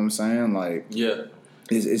 You know what I'm saying? Like, yeah.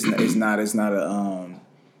 It's not a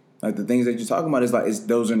like the things that you're talking about is like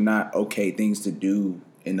those are not okay things to do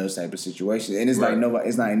in those type of situations, and it's like nobody,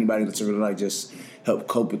 it's not anybody to really like just help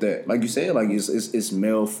cope with that. Like you said, like it's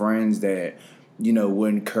male friends that, you know,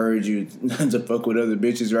 would encourage you to fuck with other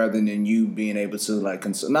bitches rather than you being able to like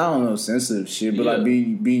console, not on no sensitive shit, but like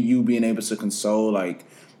be you being able to console like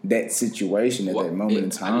that situation at that moment in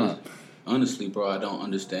time. Honestly, bro, I don't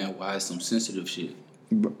understand why it's some sensitive shit.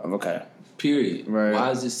 Okay. Period. Right. Why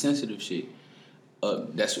is this sensitive shit?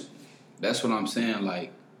 That's what I'm saying.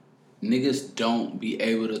 Like, niggas don't be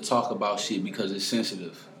able to talk about shit because it's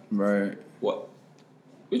sensitive. Right. What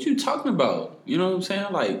you talking about? You know what I'm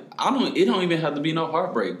saying? Like, it don't even have to be no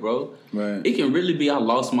heartbreak, bro. Right. It can really be I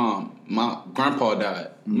lost my grandpa died.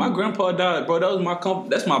 Mm-hmm. My grandpa died, bro.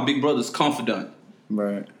 That's my big brother's confidant.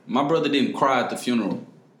 Right. My brother didn't cry at the funeral.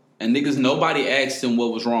 And niggas, nobody asked him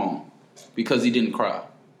what was wrong because he didn't cry.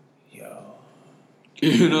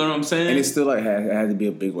 You know what I'm saying? And it still like had to be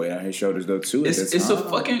a big weight on his shoulders though too. It's a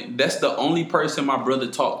fucking. That's the only person my brother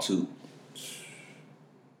talked to.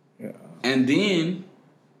 Yeah. And then,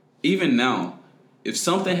 even now, if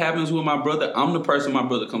something happens with my brother, I'm the person my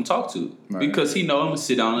brother come talk to because he know I'm gonna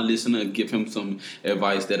sit down and listen and give him some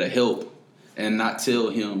advice that'll help, and not tell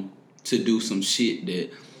him to do some shit that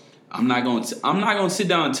I'm not gonna sit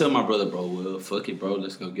down and tell my brother, bro. Well, fuck it, bro.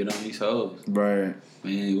 Let's go get on these hoes. Right.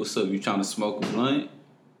 Man, what's up? You trying to smoke a blunt?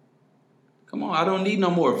 Come on, I don't need no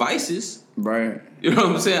more vices. Right. You know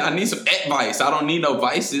what I'm saying? I need some advice. I don't need no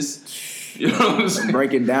vices. You know what I'm saying?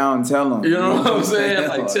 Break it down, tell them. You know what I'm saying?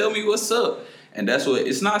 Like, tell me what's up. And that's what,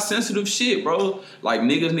 it's not sensitive shit, bro. Like,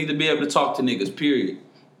 niggas need to be able to talk to niggas, period.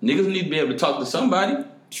 Niggas need to be able to talk to somebody.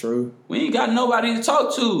 True. We ain't got nobody to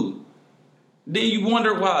talk to. Then you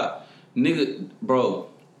wonder why. Nigga, bro,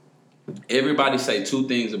 everybody say two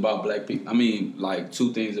things about black people. I mean, like,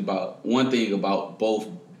 one thing about both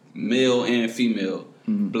male and female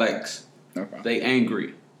blacks. Okay. They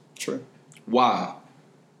angry. True. Why?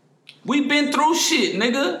 We been through shit,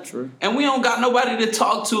 nigga. True. And we don't got nobody to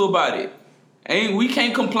talk to about it. We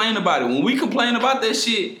can't complain about it. When we complain about that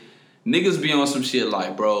shit, niggas be on some shit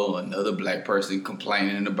like, bro, another black person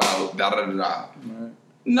complaining about da-da-da-da. Right.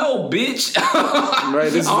 No, bitch.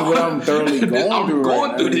 Right, this is what I'm thoroughly going through. I'm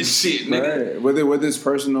going through this shit, nigga. Right. Whether it's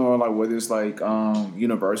personal or like whether it's like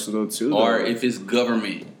universal too. Or if it's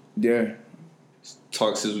government. Yeah.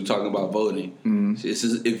 Since we're talking about voting. Mm-hmm.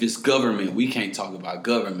 If it's government, we can't talk about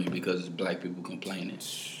government because it's black people complaining.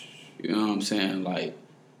 You know what I'm saying? Like,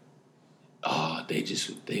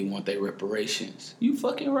 they want their reparations. You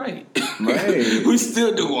fucking right. Right. We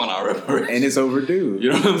still do want our reparations. And it's overdue.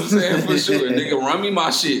 You know what I'm saying? For sure. Nigga, run me my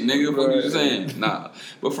shit, nigga. What you saying? Nah.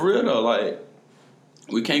 But for real though, like,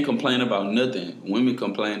 we can't complain about nothing. Women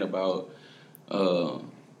complain about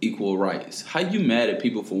equal rights. How you mad at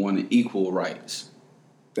people for wanting equal rights?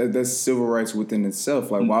 That's civil rights within itself.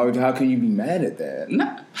 Like, how can you be mad at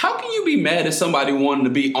that? How can you be mad at somebody wanting to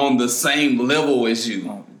be on the same level as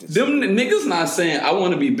you? Them niggas not saying, I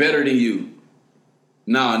want to be better than you.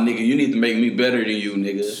 Nah, nigga, you need to make me better than you,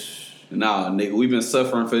 nigga. Nah, nigga, we've been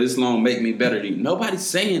suffering for this long, make me better than you. Nobody's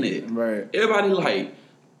saying it. Right. Everybody like,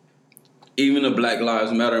 even the Black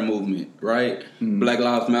Lives Matter movement, right? Mm-hmm. Black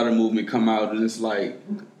Lives Matter movement come out and it's like,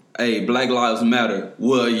 hey, Black Lives Matter.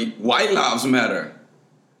 Well, white lives matter.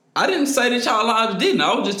 I didn't say that y'all lives didn't.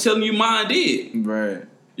 I was just telling you mine did. Right.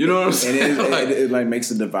 You know what I'm saying? And it like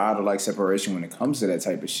makes a divide or like separation when it comes to that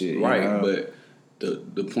type of shit. Right. You know?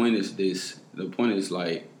 But the point is this. The point is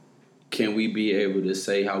like, can we be able to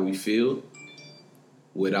say how we feel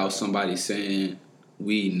without somebody saying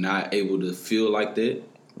we not able to feel like that?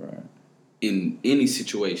 Right. In any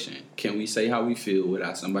situation, can we say how we feel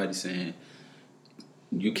without somebody saying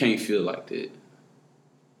you can't feel like that?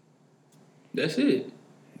 That's it.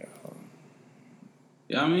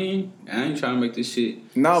 You know what I mean? I ain't trying to make this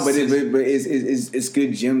shit. No, but it's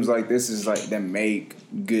good gems like this is like that make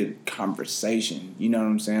good conversation. You know what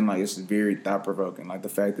I'm saying? Like it's very thought provoking. Like the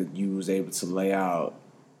fact that you was able to lay out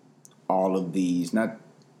all of these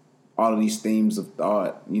themes of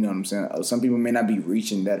thought. You know what I'm saying? Some people may not be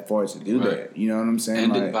reaching that far to do that. You know what I'm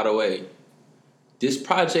saying? And by the way, this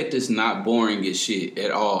project is not boring as shit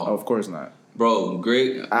at all. Oh, of course not. Bro,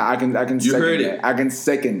 Greg, I can you second heard that. it. I can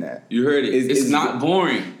second that. You heard it. It's not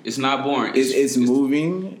boring. It's not boring. It's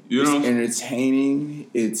moving. You know, it's entertaining.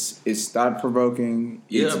 It's thought provoking.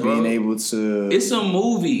 Yeah, it's bro. being able to. It's a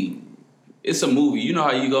movie. It's a movie. You know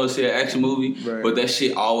how you go see an action movie, right. But that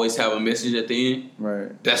shit always have a message at the end.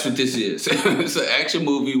 Right. That's what this is. It's an action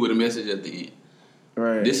movie with a message at the end.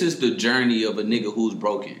 Right. This is the journey of a nigga who's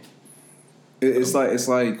broken. It's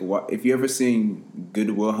like if you ever seen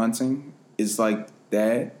Good Will Hunting, it's like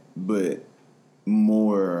that, but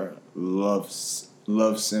more love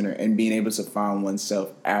center and being able to find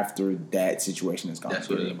oneself after that situation is gone. That's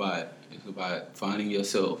what it's about. It's about finding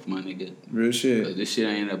yourself, my nigga. Real shit. This shit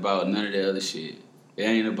ain't about none of the other shit. It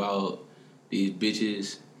ain't about these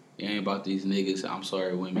bitches. It ain't about these niggas. I'm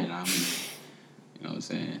sorry, women. I mean, you know what I'm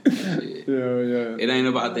saying? Shit. Yeah. It ain't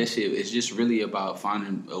about that shit. It's just really about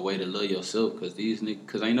finding a way to love yourself, cause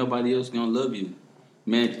ain't nobody else gonna love you.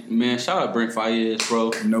 Man, shout out Brent Fayez,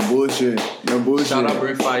 bro. No bullshit. Shout out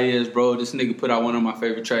Brent Fayez, bro. This nigga put out one of my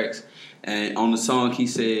favorite tracks, and on the song he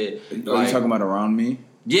said, "Are you talking about Around Me?"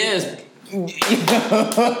 Yes. Bro.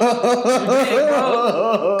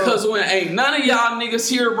 Cause when ain't none of y'all niggas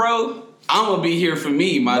here, bro, I'ma be here for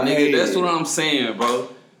me, my nigga. That's what I'm saying, bro.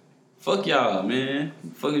 Fuck y'all, man.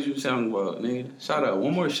 Fuck is you talking about, nigga? Shout out.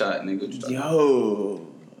 One more shot, nigga. Yo,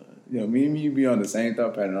 me and you be on the same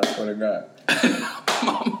thought pattern. I swear to God.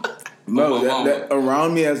 Bro, that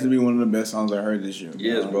Around Me has to be one of the best songs I heard this year.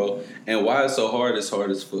 Yes, bro. And Why It's So Hard is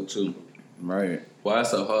hard as fuck too. Right. Why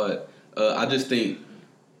It's So Hard? I just think,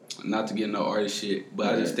 not to get no artist shit,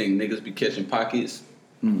 but I just think niggas be catching pockets.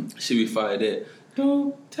 She be fired at.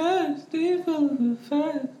 Don't touch the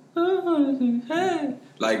fast.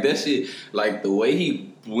 Like that shit. Like the way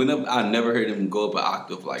he went up, I never heard him go up an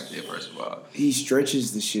octave like that. First of all, he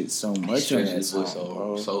stretches the shit so much on that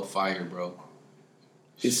song, so fire, bro.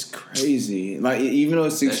 It's crazy. Like even though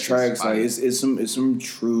it's 6 tracks, like it's some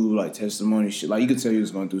true like testimony shit. Like you could tell he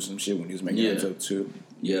was going through some shit when he was making episode 2.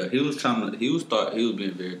 Yeah, he was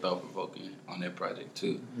being very thought provoking on that project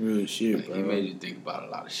too. Real shit, like, bro. He made you think about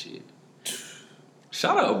a lot of shit.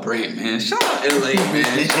 Shout out Brent, man. Shout out LA,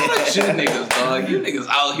 man. Shout out you niggas, dog. You niggas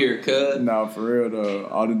out here, cuz. Nah, for real though.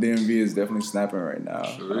 All the DMV is definitely snapping right now.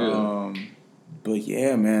 For real. But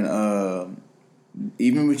yeah, man.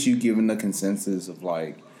 Even with you giving the consensus of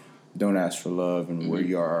like, Don't Ask for Love and where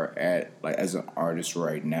you are at like as an artist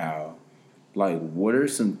right now, like what are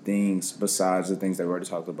some things besides the things that we already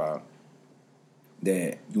talked about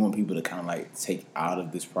that you want people to kind of like take out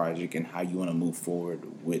of this project and how you want to move forward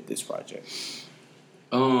with this project?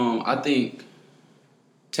 I think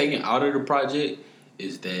taking out of the project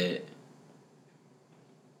is that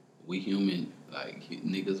we human, like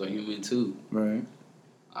niggas are human too. Right.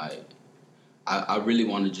 I really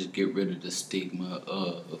want to just get rid of the stigma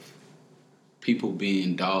of people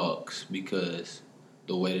being dogs because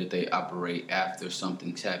the way that they operate after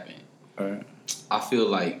something's happened. Right. I feel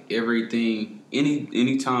like everything,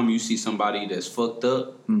 anytime you see somebody that's fucked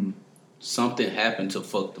up, something happened to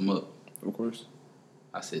fuck them up. Of course.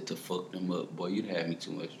 I said to fuck them up, boy. You'd have me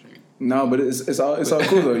too much drink. No, but it's all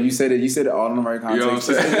cool though. You said it all in the right context. You know what I'm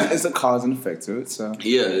saying? It's a cause and effect to it. So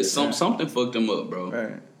yeah, it's something fucked them up, bro.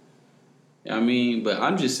 Right. I mean, but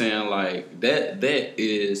I'm just saying like that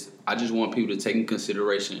is. I just want people to take in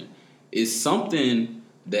consideration. It's something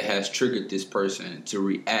that has triggered this person to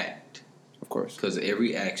react. Of course. Because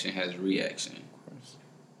every action has a reaction. Of course.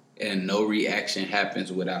 And no reaction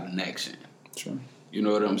happens without an action. Sure. You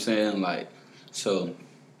know what I'm saying? Like, so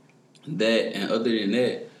that, and other than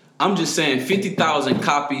that, I'm just saying 50,000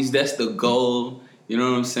 copies, that's the goal. You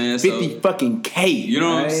know what I'm saying? 50 fucking K. You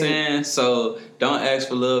know what I'm saying? So Don't Ask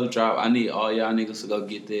for Love drop. I need all y'all niggas to go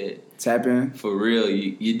get that. Tap in. For real.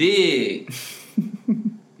 You dig.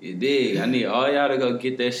 You dig. I need all y'all to go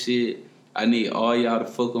get that shit. I need all y'all to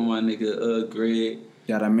fuck with my nigga Greg.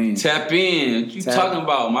 Yeah, what I mean. Tap in. You talking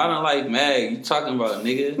about Modern Life Mag. You talking about,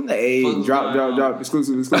 nigga. Hey, drop.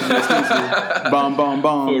 Exclusive. Bomb.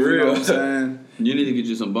 For real. You know what I'm saying? You need to get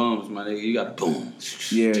you some bums, my nigga. You got boom.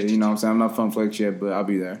 Yeah, you know what I'm saying? I'm not Funk Flex yet, but I'll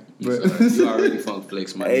be there. You already Funk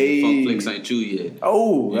Flex, my nigga. Funk Flex ain't you yet.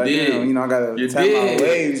 Oh, you did. You know, I gotta tap my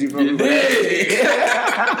waves. You did.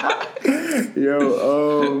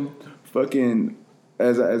 Yo, fucking,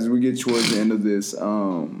 as we get towards the end of this,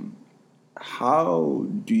 how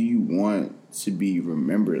do you want to be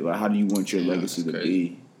remembered? Like, how do you want your legacy to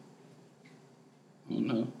be? I don't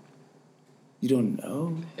know. You don't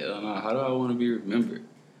know? Hell no. How do I want to be remembered?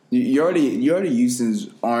 You already Houston's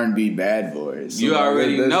R&B bad boys. So you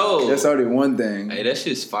already know. That's already one thing. Hey, that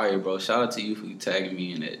shit's fire, bro. Shout out to you for tagging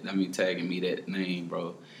me in that. Tagging me that name,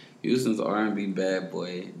 bro. Houston's R&B bad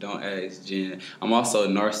boy. Don't ask Jen. I'm also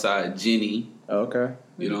Northside Jenny. Okay.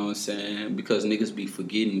 You know what I'm saying? Because niggas be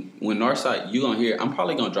forgetting. When Northside, you gonna hear, I'm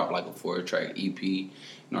probably gonna drop like a 4-track EP.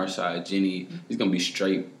 Northside Jenny. It's gonna be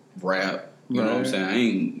straight rap. You know what I'm saying? I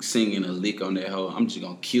ain't singing a lick on that hoe. I'm just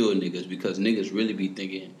gonna kill niggas because niggas really be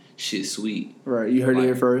thinking shit sweet. Right, you heard it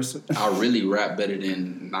here first. I really rap better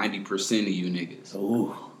than 90% of you niggas.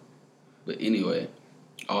 Ooh. But anyway,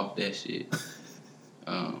 off that shit.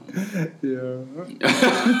 Yeah.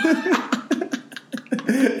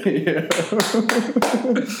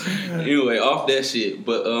 Anyway, off that shit.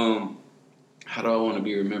 But how do I want to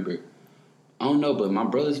be remembered? I don't know, but my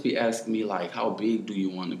brothers be asking me, like, how big do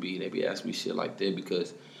you want to be? They be asking me shit like that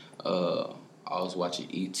because I was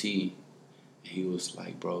watching E.T. and he was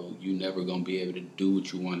like, bro, you never going to be able to do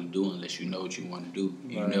what you want to do unless you know what you want to do.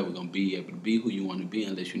 Right. You're never going to be able to be who you want to be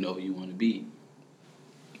unless you know who you want to be.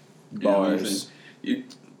 Bars.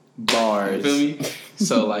 Bars. You feel me?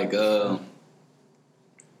 So, like,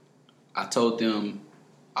 I told them,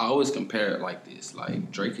 I always compare it like this.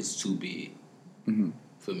 Like, Drake is too big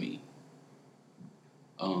for me.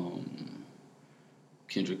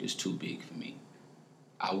 Kendrick is too big for me.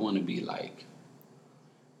 I want to be like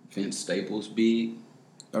Vince Staples big.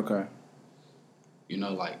 Okay. You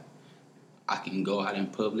know, like I can go out in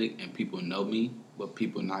public and people know me, but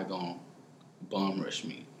people not gonna bum rush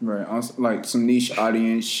me. Right, like some niche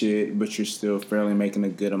audience shit, but you're still fairly making a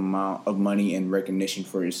good amount of money and recognition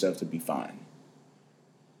for yourself to be fine.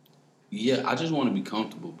 Yeah, I just want to be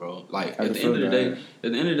comfortable, bro. Like At the end of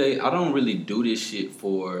the day, I don't really do this shit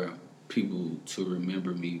for people to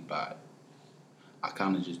remember me by. I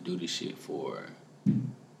kind of just do this shit for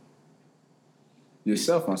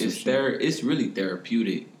Yourself on some shit. It's really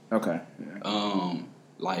therapeutic. Okay. Yeah.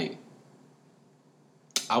 Like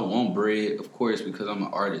I want bread, of course, because I'm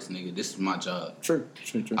an artist, nigga. This is my job. True.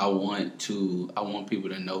 I want people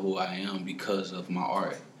to know who I am because of my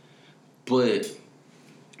art. But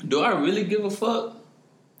do I really give a fuck?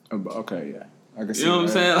 Okay, yeah. I can see you know what I'm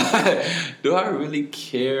saying? Like, do I really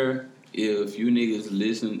care if you niggas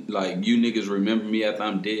listen, like, you niggas remember me after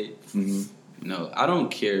I'm dead? Mm-hmm. No, I don't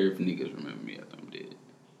care if niggas remember me after I'm dead.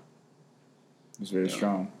 It's very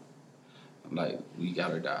strong. Like, we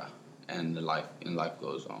gotta die. And life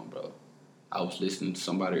goes on, bro. I was listening to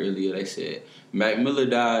somebody earlier, they said Mac Miller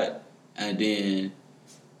died, and then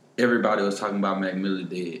everybody was talking about Mac Miller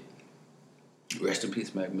dead. Rest in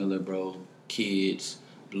peace, Mac Miller, bro. Kids,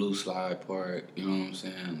 Blue Slide Park, you know what I'm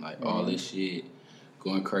saying? Like, all this shit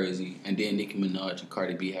going crazy. And then Nicki Minaj and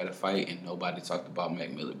Cardi B had a fight, and nobody talked about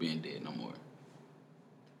Mac Miller being dead no more.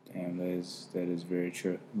 Damn, that is very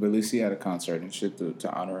true. But at least he had a concert and shit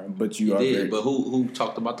to honor him. But But who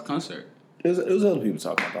talked about the concert? It was other people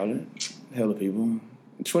talking about it. Hella people.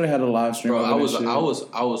 Twitter had a live stream. Bro, I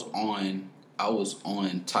was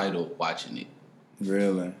on Tidal watching it.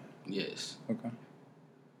 Really? Yes. Okay.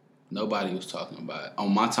 Nobody was talking about it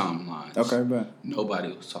on my timelines. Okay, bet.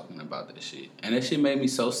 Nobody was talking about that shit, and that shit made me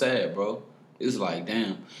so sad, bro. It's like,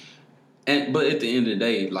 damn. But at the end of the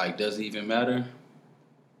day, like, does it even matter?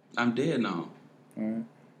 I'm dead now. All right.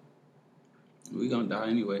 We gonna die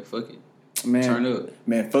anyway. Fuck it. Man, turn up.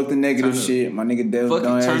 Man, fuck the negative shit. My nigga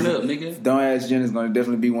turn up, nigga. Dontaskgen is gonna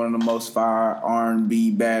definitely be one of the most fire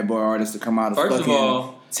R&B bad boy artists to come out of First fucking of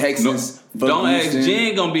all, Texas.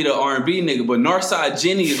 Dontaskgen gonna be the R&B nigga, but Northside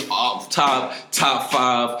Jenny is off top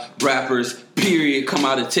 5 rappers. Period. Come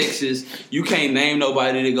out of Texas. You can't name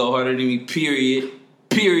nobody that go harder than me. Period.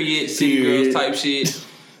 City girls type shit.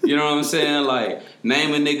 You know what I'm saying? Like,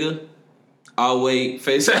 name a nigga. I'll wait.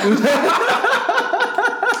 Face out.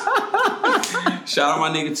 Shout out my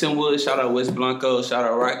nigga Tim Woods. Shout out West Blanco. Shout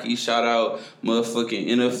out Rocky. Shout out motherfucking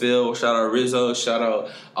NFL. Shout out Rizzo. Shout out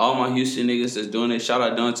all my Houston niggas that's doing it. Shout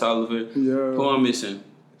out Don Toliver. Yeah. Who I'm missing?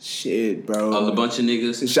 Shit, bro. A bunch of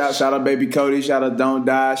niggas. Shout out Baby Cody. Shout out Don't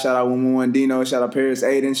Die. Shout out 111 Dino. Shout out Paris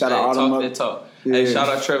Aiden. Shout out Autumn. Talk that talk. Yeah. Hey, shout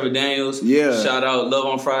out Trevor Daniels. Yeah. Shout out Love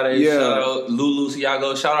on Friday. Yeah. Shout out Lulu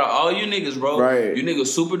Siago. Shout out all you niggas, bro. Right. You niggas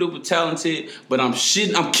super duper talented, but I'm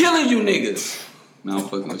killing you niggas. No, I'm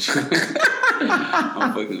fucking with you.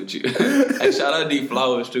 I'm fucking with you. Hey, shout out D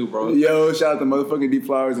Flowers too, bro. Yo, shout out to motherfucking D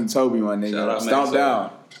Flowers and Toby, my nigga. Shout out, Stomp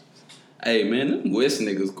down. Hey, man, them West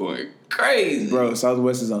niggas going crazy. Bro,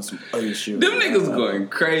 Southwest is on some other shit. Them niggas going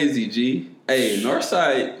crazy, G. Hey,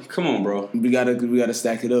 Northside, come on, bro. We gotta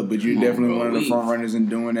stack it up, but you're definitely one of the front runners in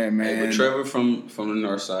doing that, man. Hey, but Trevor from the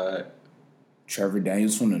North Side. Trevor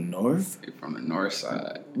Daniels from the North? From the North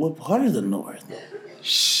Side. What part of the North?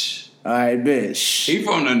 Shh. All right, bitch. He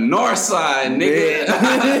from the North Side,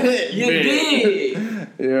 nigga. You did.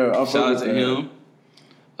 Yeah, I'll shout out to him.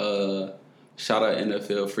 Shout out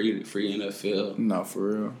NFL, free NFL. No,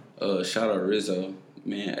 for real. Shout out Rizzo.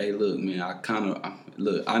 Man, hey, look, man,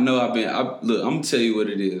 I know I'm gonna tell you what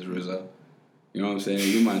it is, Rizzo. You know what I'm saying?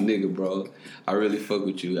 You my nigga, bro. I really fuck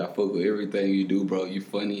with you. I fuck with everything you do, bro. You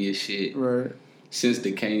funny as shit. Right. Since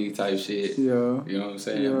the Caney type shit. Yeah. You know what I'm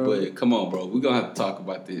saying? Yeah. But come on, bro. We're gonna have to talk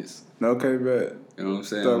about this. Okay, bet. You know what I'm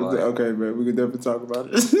saying? Okay, bet. We can definitely talk about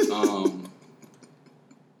it.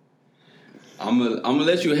 I'm gonna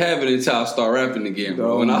let you have it until I start rapping again,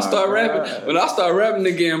 bro. When I start rapping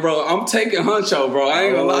again, bro, I'm taking Huncho, bro. I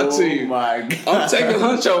ain't gonna lie to you. Oh my God. I'm taking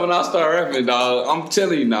Huncho when I start rapping, dog. I'm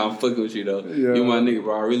telling you now, I'm fucking with you though. Yeah. You my nigga,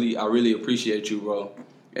 bro. I really appreciate you, bro.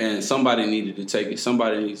 And somebody needed to take it.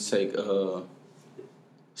 Somebody needs to take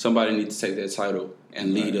that title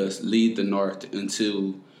and lead the North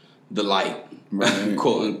into the light, right.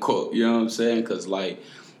 Quote unquote. You know what I'm saying? Because like,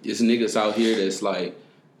 it's niggas out here that's like.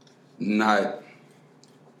 Not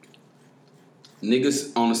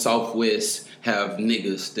niggas on the Southwest have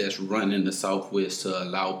niggas that's running the Southwest to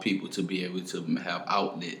allow people to be able to have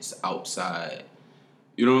outlets outside.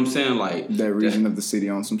 You know what I'm saying? Like that region of the city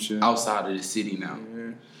on some shit. Outside of the city now.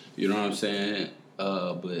 Yeah. You know what I'm saying?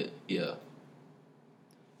 But yeah.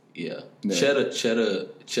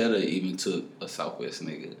 Cheddar even took a Southwest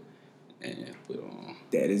nigga and put on.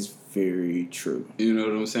 That is very true. You know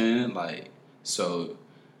what I'm saying? Like, so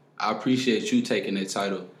I appreciate you taking that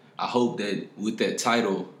title. I hope that with that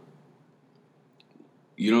title,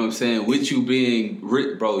 you know what I'm saying, with you being,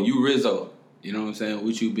 bro, you Rizzo. You know what I'm saying?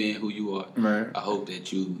 With you being who you are. Right. I hope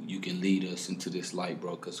that you can lead us into this light,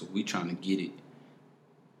 bro, because we trying to get it.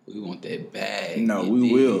 We want that bag. No,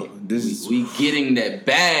 we will. We getting that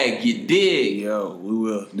bag, you dig? Yo, we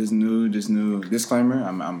will. This new disclaimer,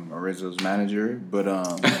 I'm Rizzo's manager, but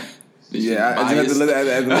yeah, I just have to look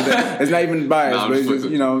at it's not even biased, but it's just,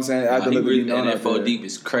 you know what I'm saying? I have to look at that info deep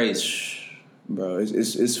is crazy. Bro,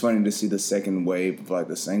 it's funny to see the second wave of like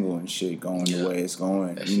the single and shit going the way it's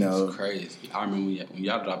going. That you know, is crazy. I remember when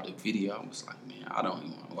y'all dropped the video, I was like, man, I don't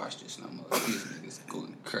even want to watch this no more. These niggas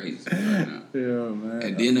going crazy right now. Yeah, man.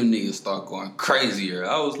 And then them niggas start going crazier.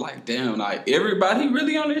 I was like, damn, like everybody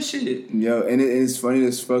really on this shit. Yo, and it's funny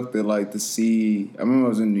as fuck that like to see. I remember I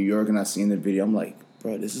was in New York and I seen the video. I'm like,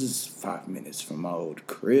 bro, this is 5 minutes from my old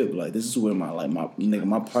crib. Like, this is where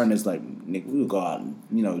my partner's like, nigga, we would go out and,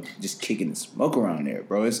 you know, just kicking the smoke around there,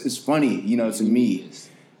 bro. It's funny, you know, to me.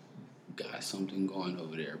 Got something going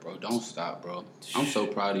over there, bro. Don't stop, bro. I'm so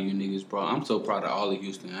proud of you niggas, bro. I'm so proud of all of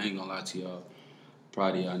Houston. I ain't gonna lie to y'all.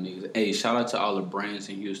 Proud of y'all niggas. Hey, shout out to all the brands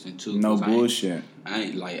in Houston too. No bullshit. I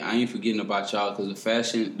ain't forgetting about y'all because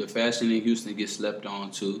the fashion in Houston gets slept on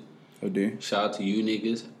too. Oh, dude. Shout out to you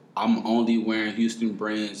niggas. I'm only wearing Houston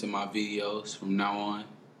brands in my videos from now on.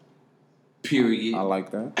 Period. I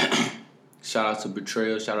like that. Shout out to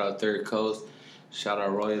Betrayal. Shout out Third Coast. Shout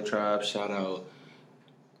out Royal Tribe. Shout out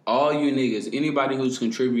all you niggas. Anybody who's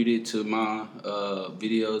contributed to my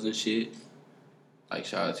videos and shit. Like,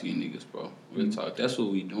 shout out to you niggas, bro. Real talk. That's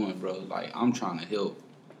what we doing, bro. Like, I'm trying to help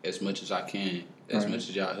as much as I can. As much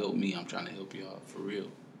as y'all help me, I'm trying to help y'all. For real.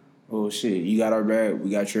 Oh, shit. You got our back. We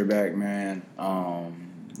got your back, man.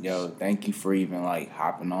 Yo, thank you for even, like,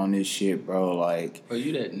 hopping on this shit, bro. Like... Bro,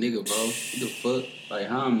 you that nigga, bro. What the fuck? Like,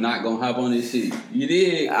 how I'm not gonna hop on this shit? You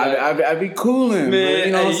did. I be cooling, man.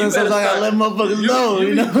 You know what I'm saying? Sometimes I let motherfuckers know,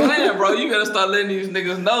 you know? Playing, bro. You gotta start letting these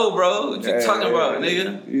niggas know, bro. What you talking about,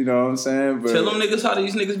 nigga? You know what I'm saying? But tell them niggas how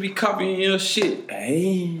these niggas be copying your shit.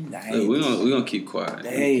 Hey, look, we gonna keep quiet.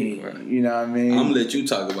 Hey, you know what I mean? I'm gonna let you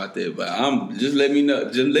talk about that, but I'm just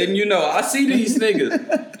letting you know. I see these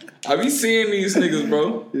niggas. I be seeing these niggas,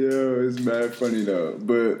 bro. Yo, it's mad funny though.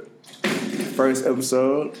 But first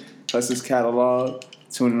episode, Hustler's Catalog,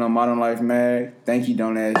 tuning on Modern Life Mag. Thank you,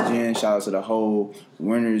 Dontaskgen. Shout out to the whole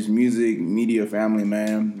Winners Music Media family,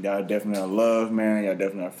 man. Y'all definitely are love, man. Y'all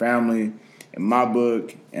definitely are family in my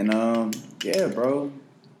book. And yeah, bro.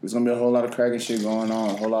 There's gonna be a whole lot of cracking shit going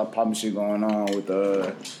on, a whole lot of popping shit going on with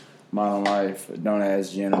Modern Life,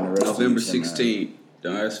 Dontaskgen, and the rest November of you. 16th.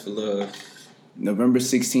 Don't ask for love. November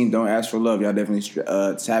 16th, Don't Ask for Love. Y'all definitely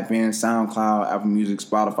tap in. SoundCloud, Apple Music,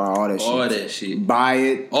 Spotify, all that shit. All that shit. Buy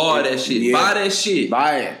it. All that shit. Yeah. Buy that shit.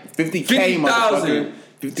 Buy it. 50K, motherfucker.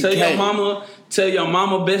 50K. Tell your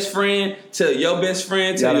mama best friend, tell your best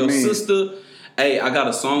friend, tell your sister. Hey, I got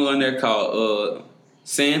a song on there called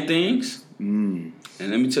Saying Things. And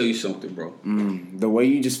let me tell you something, bro. The way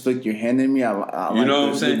you just flicked your hand at me, I like you know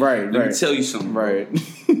what I'm saying? Right. Let me tell you something. Right.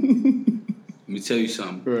 Let me tell you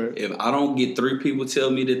something. Right. If I don't get 3 people tell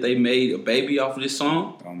me that they made a baby off of this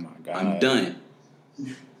song, oh my God, I'm done.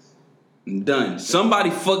 I'm done.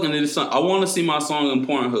 Somebody fucking in this song. I want to see my song in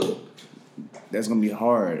Pornhub. That's gonna be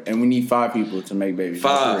hard, and we need 5 people to make babies.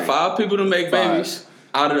 5 people to make babies.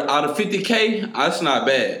 Out of 50K, that's not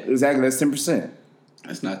bad. Exactly, that's 10%.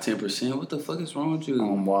 That's not 10%. What the fuck is wrong with you?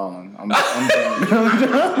 I'm wilding. I'm done.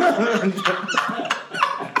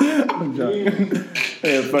 I'm joking.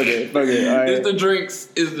 Yeah, fuck it. All right. It's the drinks,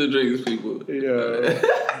 people. Yeah.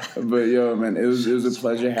 But yo, man, it was a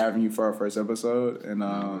pleasure having you for our first episode, and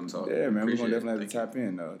yeah, man, we're gonna definitely have to tap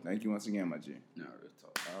in though. Thank you once again, my G. No, real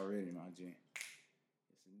talk. Already, my G.